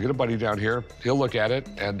out, I'll get a buddy down here. He'll look at it,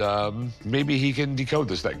 and maybe he can decode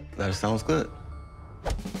this thing. That sounds good.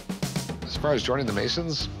 As far as joining the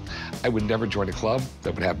Masons, I would never join a club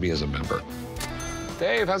that would have me as a member.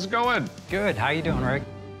 Dave, how's it going? Good. How you doing, Rick?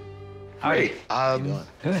 Great.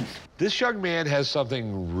 Good. This young man has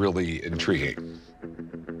something really intriguing.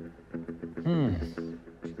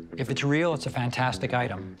 If it's real, it's a fantastic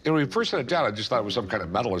item. You know, when we first set it down, I just thought it was some kind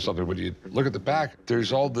of metal or something. When you look at the back,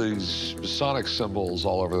 there's all these Masonic symbols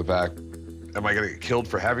all over the back. Am I going to get killed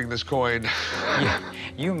for having this coin? Yeah,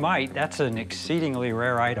 you might. That's an exceedingly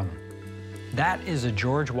rare item. That is a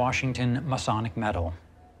George Washington Masonic medal.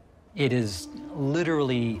 It is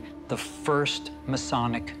literally the first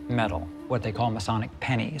Masonic medal, what they call Masonic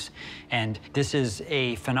pennies. And this is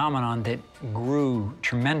a phenomenon that grew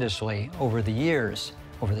tremendously over the years,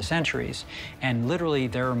 over the centuries. And literally,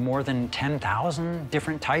 there are more than 10,000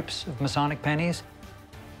 different types of Masonic pennies.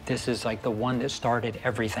 This is like the one that started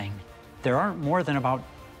everything. There aren't more than about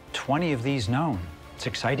 20 of these known. It's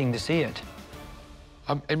exciting to see it.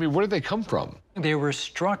 I mean, where did they come from? They were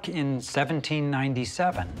struck in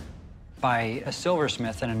 1797. by a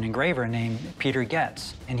silversmith and an engraver named Peter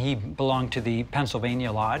Getz. And he belonged to the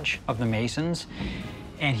Pennsylvania Lodge of the Masons,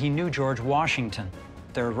 and he knew George Washington.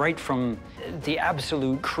 They're right from the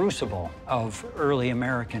absolute crucible of early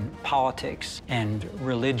American politics and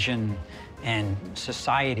religion and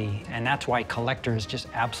society, and that's why collectors just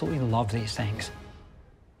absolutely love these things.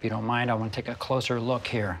 If you don't mind, I want to take a closer look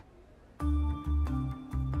here.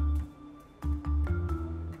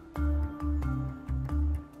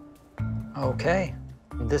 Okay,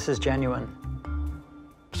 this is genuine.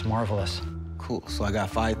 It's marvelous. Cool, so I got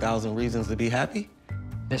 5,000 reasons to be happy?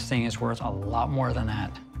 This thing is worth a lot more than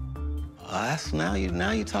that. That's now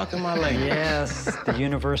you're talking my language. Yes, the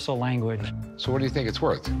universal language. So what do you think it's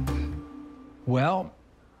worth? Well,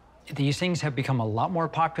 these things have become a lot more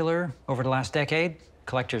popular over the last decade.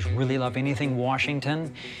 Collectors really love anything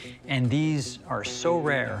Washington, and these are so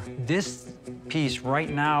rare. This piece right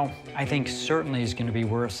now, I think certainly is gonna be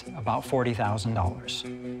worth about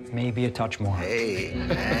 $40,000. Maybe a touch more. Hey,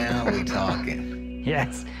 now we talking.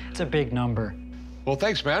 Yes, it's a big number. Well,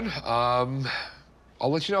 thanks, man. I'll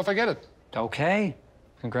let you know if I get it. Okay,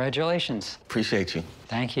 congratulations. Appreciate you.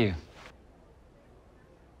 Thank you.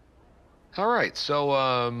 All right,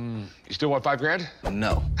 so, you still want 5 grand?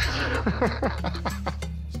 No.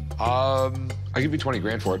 I'll give you 20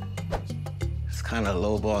 grand for it. It's kind of a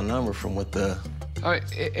lowball number from what the...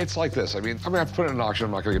 It's like this. I mean, I'm gonna have to put it in an auction.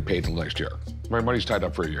 I'm not gonna get paid till next year. My money's tied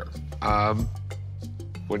up for a year.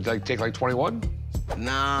 Would I take like 21?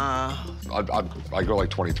 Nah. I'd go like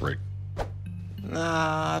 23.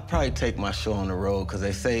 Nah, I'd probably take my show on the road, because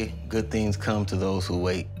they say good things come to those who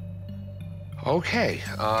wait. Okay.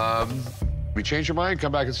 If you change your mind,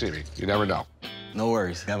 come back and see me. You never know. No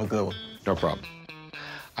worries. Have a good one. No problem.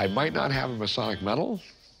 I might not have a Masonic medal,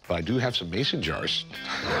 but I do have some mason jars.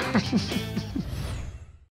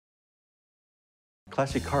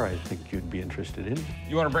 Classic car, I think you'd be interested in.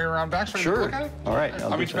 You want to bring it around back so you can look at it? All right.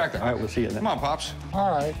 I'll meet you back there. All right, we'll see you then. Come on, Pops.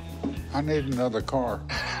 All right. I need another car.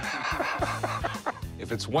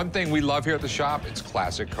 If it's one thing we love here at the shop, it's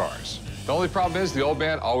classic cars. The only problem is the old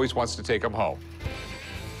man always wants to take them home.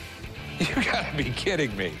 You gotta be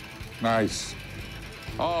kidding me. Nice.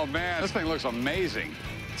 Oh, man, this thing looks amazing.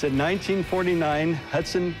 It's a 1949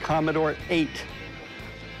 Hudson Commodore 8.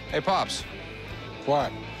 Hey, Pops.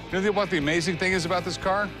 What? You know what the amazing thing is about this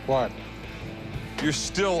car? What? You're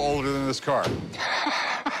still older than this car.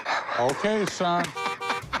 Okay, son.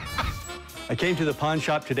 I came to the pawn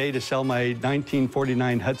shop today to sell my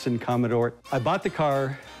 1949 Hudson Commodore. I bought the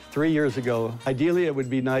car 3 years ago. Ideally, it would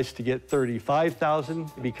be nice to get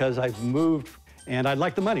 $35,000 because I've moved and I'd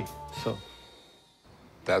like the money, so.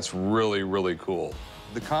 That's really, really cool.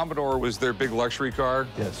 The Commodore was their big luxury car.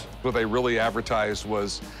 Yes. What they really advertised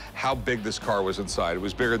was how big this car was inside. It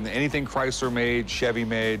was bigger than anything Chrysler made, Chevy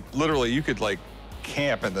made. Literally, you could, like,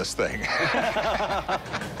 camp in this thing.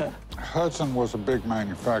 Hudson was a big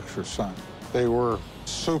manufacturer, son. They were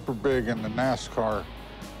super big in the NASCAR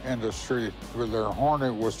industry. Their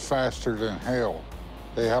Hornet was faster than hell.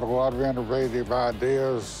 They had a lot of innovative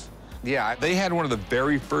ideas. Yeah, they had one of the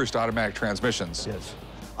very first automatic transmissions. Yes.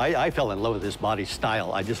 I fell in love with this body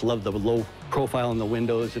style. I just love the low profile in the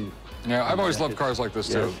windows. And yeah, I've always loved cars like this,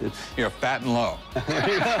 too. Yes, you know, fat and low.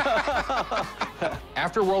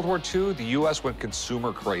 After World War II, the U.S. went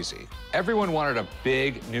consumer crazy. Everyone wanted a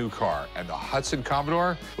big new car, and the Hudson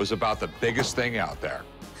Commodore was about the biggest thing out there.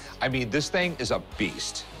 I mean, this thing is a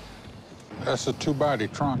beast. That's a two-body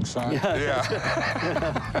trunk, son. Yeah.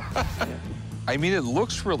 I mean, it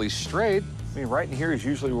looks really straight. I mean, right in here is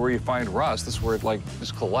usually where you find rust. This is where it, like,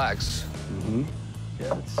 just collects. Mm-hmm.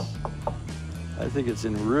 Yeah, I think it's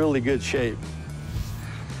in really good shape.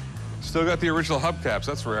 Still got the original hubcaps,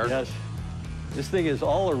 that's rare. Yes. This thing is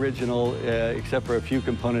all original, except for a few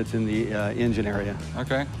components in the engine area.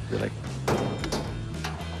 Okay. Really.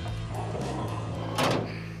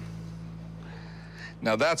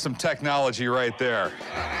 Now that's some technology right there.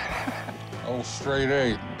 Oh, straight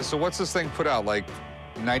 8. So what's this thing put out, like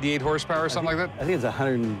 98 horsepower or something like that? I think it's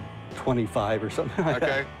 125 or something like that.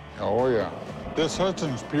 Okay. Oh, yeah. This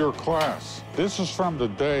Hudson's pure class. This is from the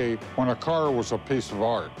day when a car was a piece of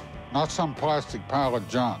art, not some plastic pile of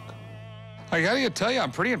junk. I gotta tell you,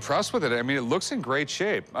 I'm pretty impressed with it. I mean, it looks in great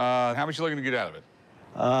shape. How much are you looking to get out of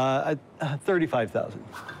it? 35,000.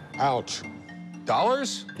 Ouch.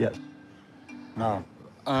 Dollars? Yes. No.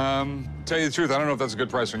 Tell you the truth, I don't know if that's a good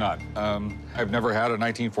price or not. I've never had a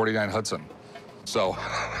 1949 Hudson, so.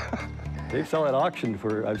 They sell at auction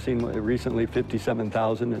for, I've seen recently,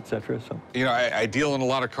 57,000, et cetera, so. You know, I deal in a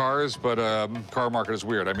lot of cars, but car market is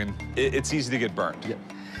weird. I mean, it's easy to get burned. Yeah.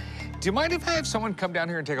 Do you mind if I have someone come down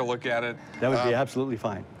here and take a look at it? That would be absolutely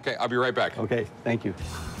fine. Okay, I'll be right back. Okay, thank you.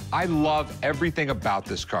 I love everything about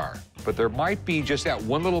this car, but there might be just that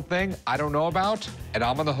one little thing I don't know about, and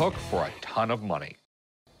I'm on the hook for a ton of money.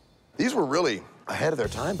 These were really ahead of their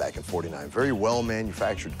time back in '49. Very well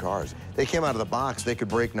manufactured cars. They came out of the box, they could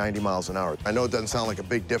break 90 miles an hour. I know it doesn't sound like a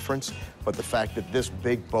big difference, but the fact that this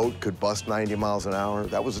big boat could bust 90 miles an hour,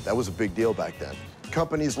 that was a big deal back then.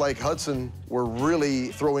 Companies like Hudson were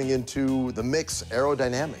really throwing into the mix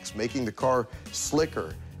aerodynamics, making the car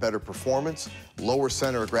slicker, better performance, lower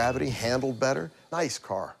center of gravity, handled better. Nice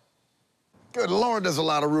car. Good Lord, there's a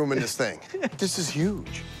lot of room in this thing. This is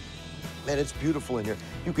huge. Man, it's beautiful in here.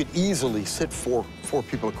 You could easily sit four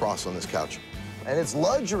people across on this couch. And it's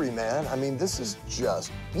luxury, man. I mean, this is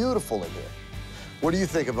just beautiful in here. What do you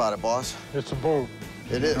think about it, boss? It's a boat.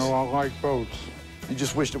 It is. You know, I like boats. You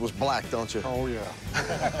just wished it was black, don't you? Oh, yeah.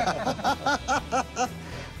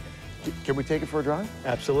 Can we take it for a drive?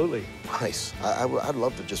 Absolutely. Nice. I'd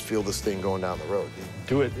love to just feel this thing going down the road.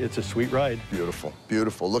 Do it. It's a sweet ride. Beautiful.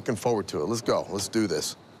 Beautiful. Looking forward to it. Let's go. Let's do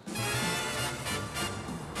this.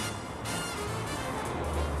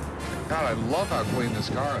 God, I love how clean this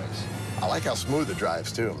car is. I like how smooth it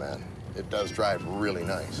drives, too, man. It does drive really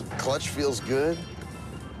nice. Clutch feels good.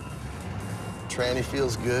 Tranny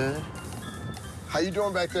feels good. How you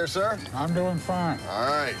doing back there, sir? I'm doing fine. All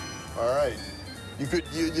right. All right. You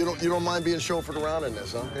don't mind being chauffeured around in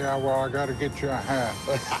this, huh? Yeah, well, I got to get you a hat.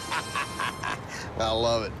 I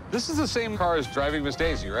love it. This is the same car as driving Miss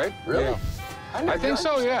Daisy, right? Really? Yeah. I think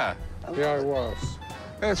so, yeah. Yeah, it was.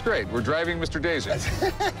 That's great. We're driving Mr. Daisy.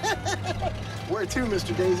 Where to,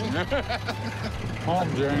 Mr. Daisy?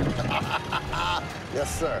 Home, James.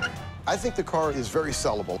 Yes, sir. I think the car is very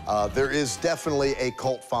sellable. There is definitely a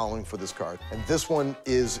cult following for this car, and this one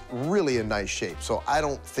is really in nice shape, so I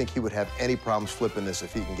don't think he would have any problems flipping this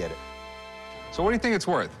if he can get it. So what do you think it's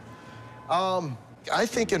worth? I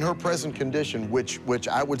think in her present condition, which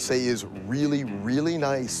I would say is really, really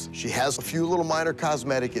nice, she has a few little minor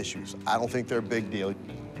cosmetic issues. I don't think they're a big deal.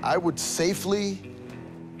 I would safely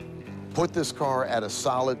put this car at a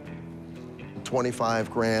solid 25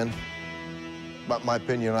 grand. But my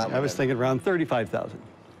opinion, I was thinking around 35,000.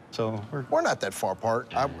 So we're not that far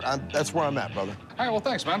apart. That's where I'm at, brother. All right, well,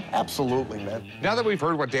 thanks, man. Absolutely, man. Now that we've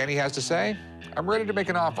heard what Danny has to say, I'm ready to make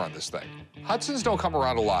an offer on this thing. Hudsons don't come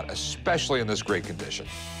around a lot, especially in this great condition.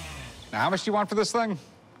 Now, how much do you want for this thing?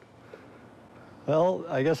 Well,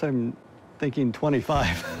 I guess I'm thinking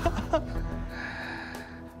 25.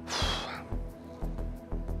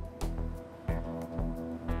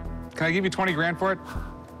 Can I give you 20 grand for it?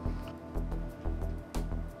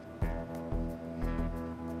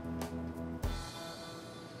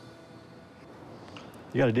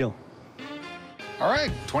 You got a deal. All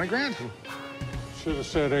right, 20 grand. Should have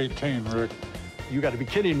said 18, Rick. You got to be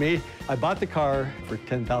kidding me. I bought the car for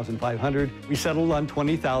 $10,500. We settled on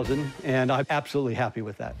 $20,000, and I'm absolutely happy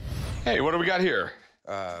with that. Hey, what do we got here?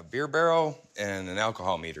 Beer barrel and an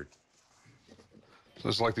alcohol meter. So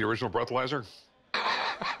this is like the original breathalyzer?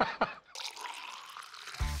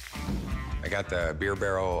 I got the beer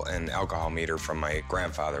barrel and alcohol meter from my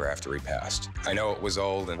grandfather after he passed. I know it was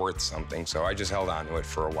old and worth something, so I just held on to it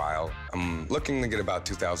for a while. I'm looking to get about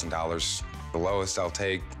 $2,000. The lowest I'll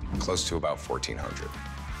take, close to about $1,400.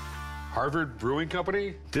 Harvard Brewing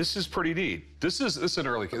Company. This is pretty neat. This is an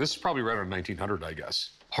early, this is probably right around 1900, I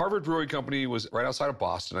guess. Harvard Brewing Company was right outside of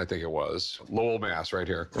Boston, I think it was. Lowell, Mass, right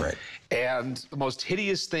here. Right. And the most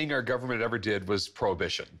hideous thing our government ever did was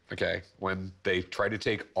prohibition, okay? When they tried to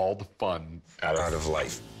take all the fun out of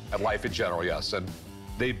life. At life in general, yes. And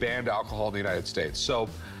they banned alcohol in the United States. So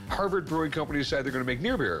Harvard Brewing Company decided they're gonna make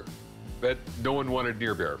near beer, but no one wanted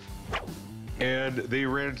near beer. And they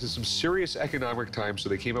ran into some serious economic times, so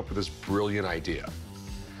they came up with this brilliant idea.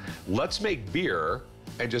 Let's make beer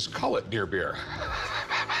and just call it near beer.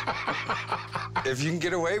 If you can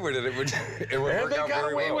get away with it, it would work out very well. And they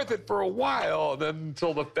got away with it for a while, then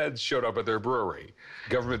until the feds showed up at their brewery.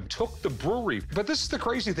 Government took the brewery, but this is the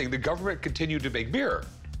crazy thing. The government continued to make beer,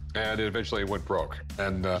 and it eventually went broke.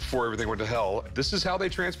 And before everything went to hell, this is how they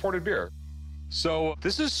transported beer. So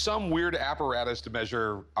this is some weird apparatus to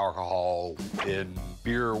measure alcohol in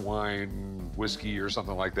beer, wine, whiskey, or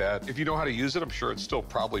something like that. If you know how to use it, I'm sure it still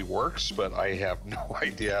probably works, but I have no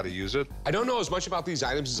idea how to use it. I don't know as much about these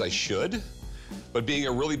items as I should, but being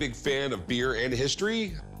a really big fan of beer and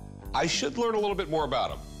history, I should learn a little bit more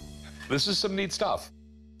about them. This is some neat stuff.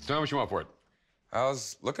 So how much you want for it? I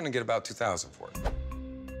was looking to get about $2,000 for it.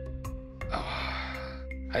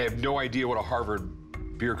 I have no idea what a Harvard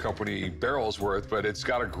Beer Company barrel's worth, but it's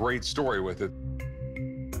got a great story with it.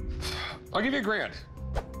 I'll give you $1,000.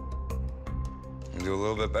 can do a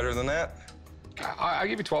little bit better than that. I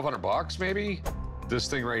give you 1,200 bucks, maybe. This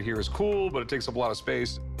thing right here is cool, but it takes up a lot of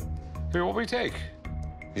space. I mean, what would we take?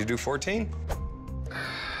 You do 14?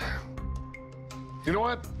 You know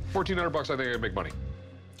what? 1,400 bucks, I think I can make money.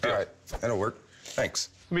 All right, that'll work. Thanks.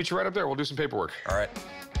 I'll meet you right up there. We'll do some paperwork. All right.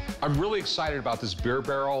 I'm really excited about this beer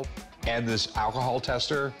barrel and this alcohol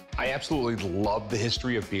tester. I absolutely love the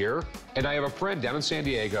history of beer. And I have a friend down in San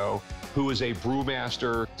Diego who is a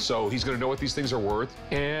brewmaster, so he's gonna know what these things are worth.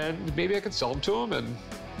 And maybe I could sell them to him and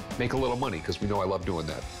make a little money, because we know I love doing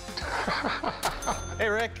that. Hey,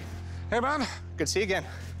 Rick. Hey, man. Good to see you again.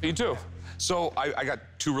 You too. So I got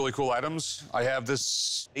two really cool items. I have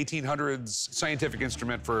this 1800s scientific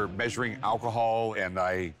instrument for measuring alcohol, and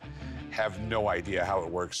I have no idea how it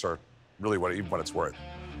works or really even what it's worth.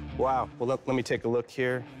 Wow. Well, let me take a look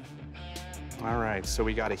here. All right, so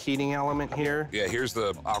we got a heating element here. Yeah, here's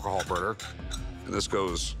the alcohol burner. And this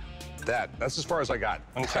goes that's as far as I got.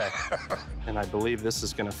 Okay. And I believe this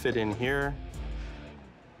is gonna fit in here.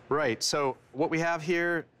 Right, so what we have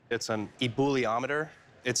here, it's an ebullimeter.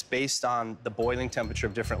 It's based on the boiling temperature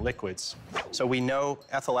of different liquids. So we know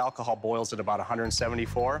ethyl alcohol boils at about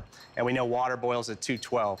 174, and we know water boils at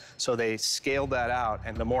 212. So they scaled that out,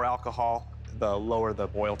 and the more alcohol, the lower the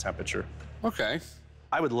boil temperature. Okay.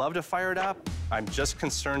 I would love to fire it up. I'm just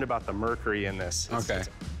concerned about the mercury in this. Okay.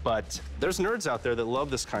 But there's nerds out there that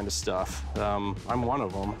love this kind of stuff. I'm one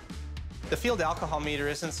of them. The field alcohol meter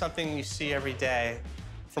isn't something you see every day.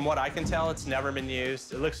 From what I can tell, it's never been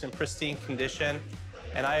used. It looks in pristine condition,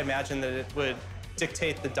 and I imagine that it would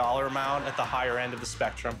dictate the dollar amount at the higher end of the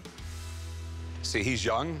spectrum. See, he's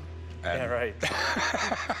young. Yeah, right.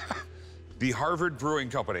 The Harvard Brewing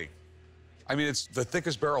Company. I mean, it's the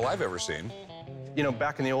thickest barrel I've ever seen. You know,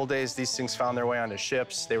 back in the old days, these things found their way onto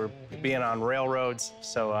ships. They were being on railroads,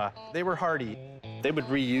 so they were hardy. They would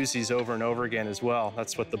reuse these over and over again as well.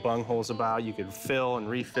 That's what the bunghole's about. You could fill and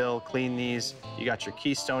refill, clean these. You got your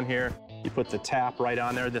keystone here. You put the tap right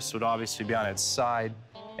on there. This would obviously be on its side,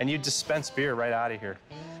 and you dispense beer right out of here.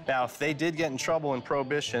 Now, if they did get in trouble in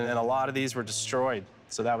Prohibition, and a lot of these were destroyed,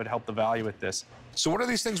 so that would help the value with this. So what are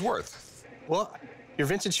these things worth? Well, your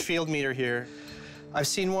vintage field meter here, I've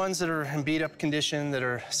seen ones that are in beat-up condition that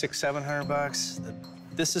are $600,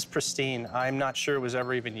 $700. This is pristine. I'm not sure it was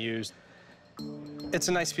ever even used. It's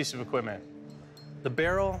a nice piece of equipment. The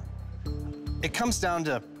barrel, it comes down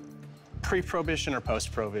to pre-Prohibition or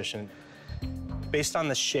post-Prohibition. Based on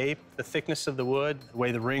the shape, the thickness of the wood, the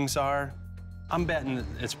way the rings are, I'm betting that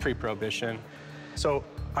it's pre-Prohibition. So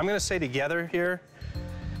I'm gonna say together here,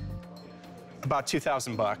 about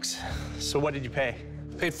 2,000 bucks. So what did you pay?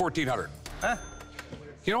 Paid 1,400. Huh?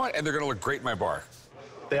 You know what? And they're gonna look great in my bar.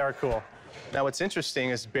 They are cool. Now what's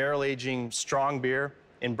interesting is barrel aging strong beer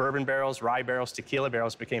in bourbon barrels, rye barrels, tequila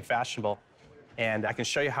barrels became fashionable. And I can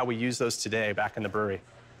show you how we use those today back in the brewery.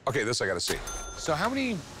 Okay, this I gotta see. So how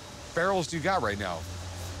many barrels do you got right now?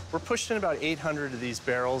 We're pushing about 800 of these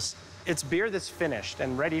barrels. It's beer that's finished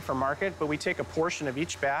and ready for market, but we take a portion of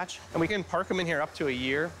each batch, and we can park them in here up to a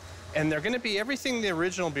year. And they're gonna be everything the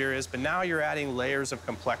original beer is, but now you're adding layers of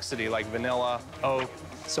complexity like vanilla, oak,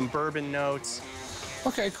 some bourbon notes.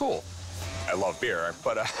 Okay, cool. I love beer,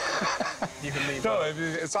 but you can leave. No,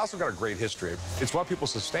 it's also got a great history. It's what people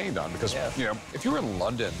sustained on because, you know, if you were in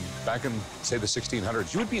London back in, say, the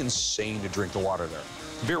 1600s, you would be insane to drink the water there.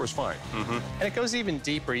 Beer was fine. And it goes even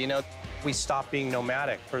deeper. You know, we stopped being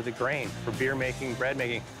nomadic for the grain, for beer making, bread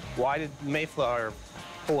making. Why did Mayflower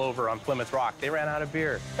pull over on Plymouth Rock? They ran out of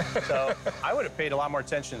beer. So I would have paid a lot more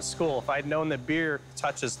attention in school if I'd known that beer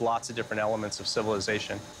touches lots of different elements of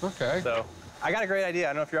civilization. Okay. So I got a great idea. I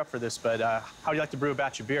don't know if you're up for this, but how would you like to brew a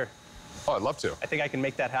batch of beer? Oh, I'd love to. I think I can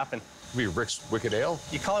make that happen. Maybe Rick's Wicked Ale?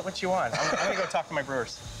 You call it what you want. I'm gonna go talk to my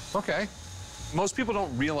brewers. Okay. Most people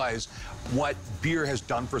don't realize what beer has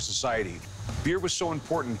done for society. Beer was so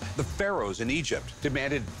important. The pharaohs in Egypt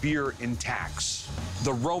demanded beer in tax.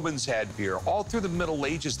 The Romans had beer. All through the Middle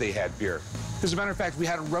Ages, they had beer. As a matter of fact, we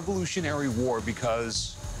had a Revolutionary War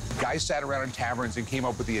because guys sat around in taverns and came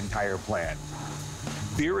up with the entire plan.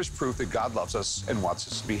 Beer is proof that God loves us and wants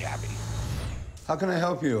us to be happy. How can I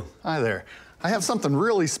help you? Hi there. I have something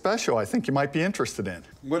really special I think you might be interested in.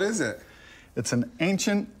 What is it? It's an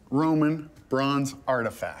ancient Roman bronze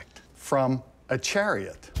artifact from a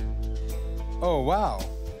chariot. Oh, wow.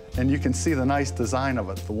 And you can see the nice design of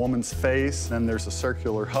it, the woman's face, and there's a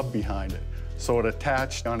circular hub behind it. So it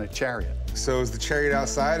attached on a chariot. So is the chariot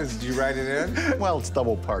outside, or did you ride it in? Well, it's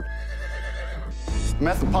double parked. I'm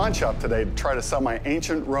at the pawn shop today to try to sell my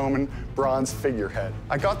ancient Roman bronze figurehead.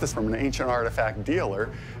 I got this from an ancient artifact dealer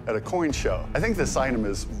at a coin show. I think this item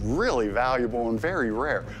is really valuable and very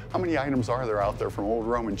rare. How many items are there out there from old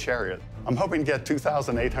Roman chariot? I'm hoping to get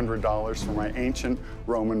 $2,800 for my ancient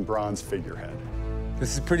Roman bronze figurehead.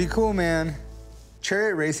 This is pretty cool, man.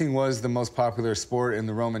 Chariot racing was the most popular sport in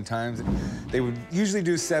the Roman times. They would usually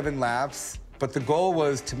do 7 laps, but the goal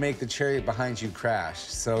was to make the chariot behind you crash.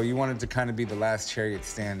 So you wanted to kind of be the last chariot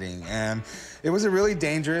standing. And it was a really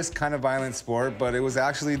dangerous, kind of violent sport, but it was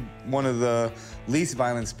actually one of the least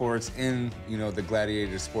violent sports in, the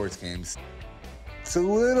gladiator sports games. It's a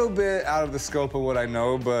little bit out of the scope of what I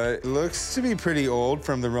know, but it looks to be pretty old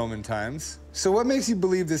from the Roman times. So what makes you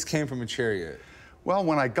believe this came from a chariot? Well,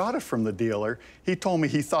 when I got it from the dealer, he told me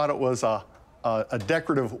he thought it was a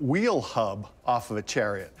decorative wheel hub off of a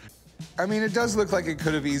chariot. I mean, it does look like it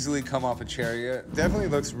could have easily come off a chariot. Definitely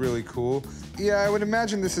looks really cool. Yeah, I would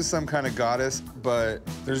imagine this is some kind of goddess, but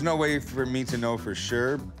there's no way for me to know for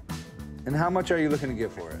sure. And how much are you looking to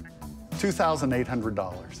get for it?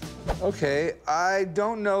 $2,800. Okay, I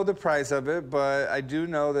don't know the price of it, but I do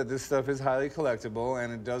know that this stuff is highly collectible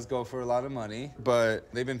and it does go for a lot of money.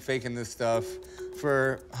 But they've been faking this stuff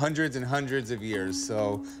for hundreds and hundreds of years,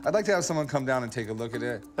 so I'd like to have someone come down and take a look at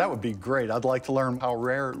it. That would be great. I'd like to learn how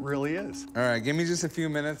rare it really is. All right, give me just a few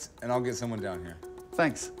minutes and I'll get someone down here.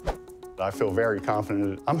 Thanks. I feel very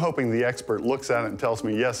confident. I'm hoping the expert looks at it and tells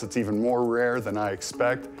me, yes, it's even more rare than I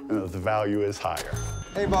expect and that the value is higher.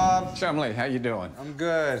 Hey, Bob. Chumley, how you doing? I'm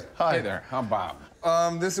good. Hi. Hey there, I'm Bob.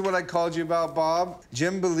 This is what I called you about, Bob.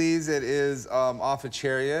 Jim believes it is off a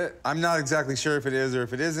chariot. I'm not exactly sure if it is or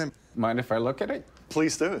if it isn't. Mind if I look at it?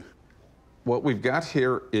 Please do. What we've got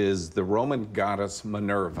here is the Roman goddess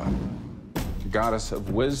Minerva. Goddess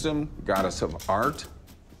of wisdom, goddess of art,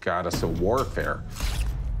 goddess of warfare.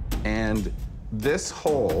 And this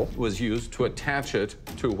hole was used to attach it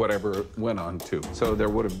to whatever it went on to. So there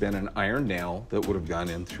would have been an iron nail that would have gone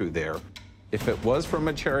in through there. If it was from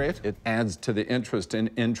a chariot, it adds to the interest and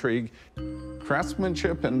intrigue.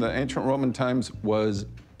 Craftsmanship in the ancient Roman times was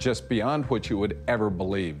just beyond what you would ever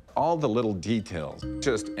believe. All the little details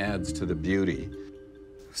just adds to the beauty.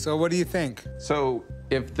 So what do you think? So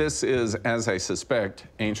if this is, as I suspect,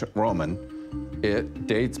 ancient Roman, it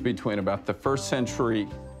dates between about the 1st century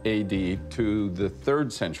AD to the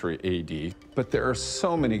 3rd century AD, but there are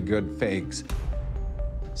so many good fakes.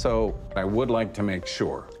 So I would like to make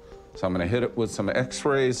sure. So I'm gonna hit it with some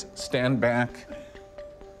x-rays, stand back.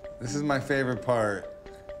 This is my favorite part.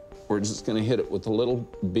 We're just gonna hit it with a little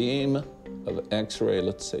beam of x-ray,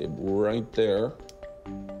 let's say right there.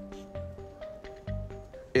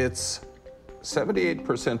 It's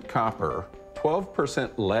 78% copper,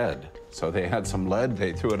 12% lead. So they had some lead,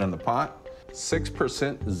 they threw it in the pot.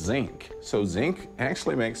 6% zinc. So zinc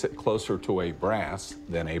actually makes it closer to a brass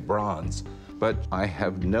than a bronze. But I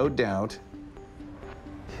have no doubt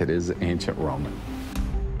it is ancient Roman.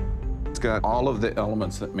 It's got all of the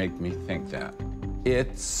elements that make me think that.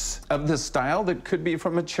 It's of the style that could be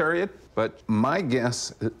from a chariot, but my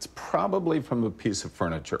guess, it's probably from a piece of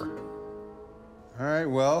furniture. All right,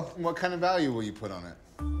 well, what kind of value will you put on it?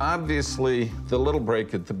 Obviously, the little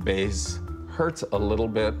break at the base hurts a little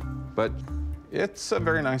bit, but it's a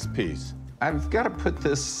very nice piece. I've got to put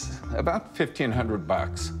this about 1,500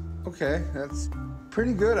 bucks. Okay, that's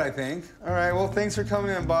pretty good, I think. All right, well, thanks for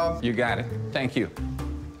coming in, Bob. You got it. Thank you.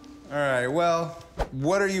 All right, well,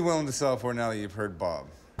 what are you willing to sell for now that you've heard Bob?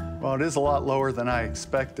 Well, it is a lot lower than I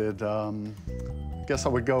expected. I guess I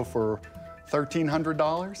would go for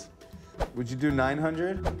 $1,300. Would you do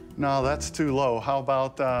 900? No, that's too low. How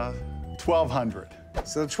about 1,200?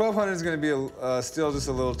 So 1,200 is going to be still just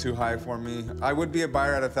a little too high for me. I would be a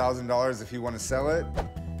buyer at $1,000 if you want to sell it.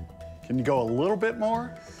 Can you go a little bit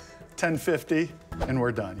more? $1,050, and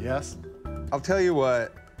we're done, yes? I'll tell you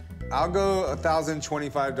what, I'll go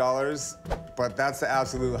 $1,025, but that's the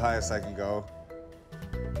absolute highest I can go.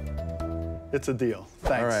 It's a deal,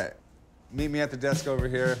 thanks. All right, meet me at the desk over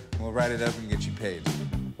here, and we'll write it up and get you paid.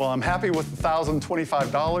 Well, I'm happy with the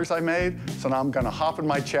 $1,025 I made, so now I'm gonna hop in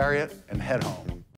my chariot and head home.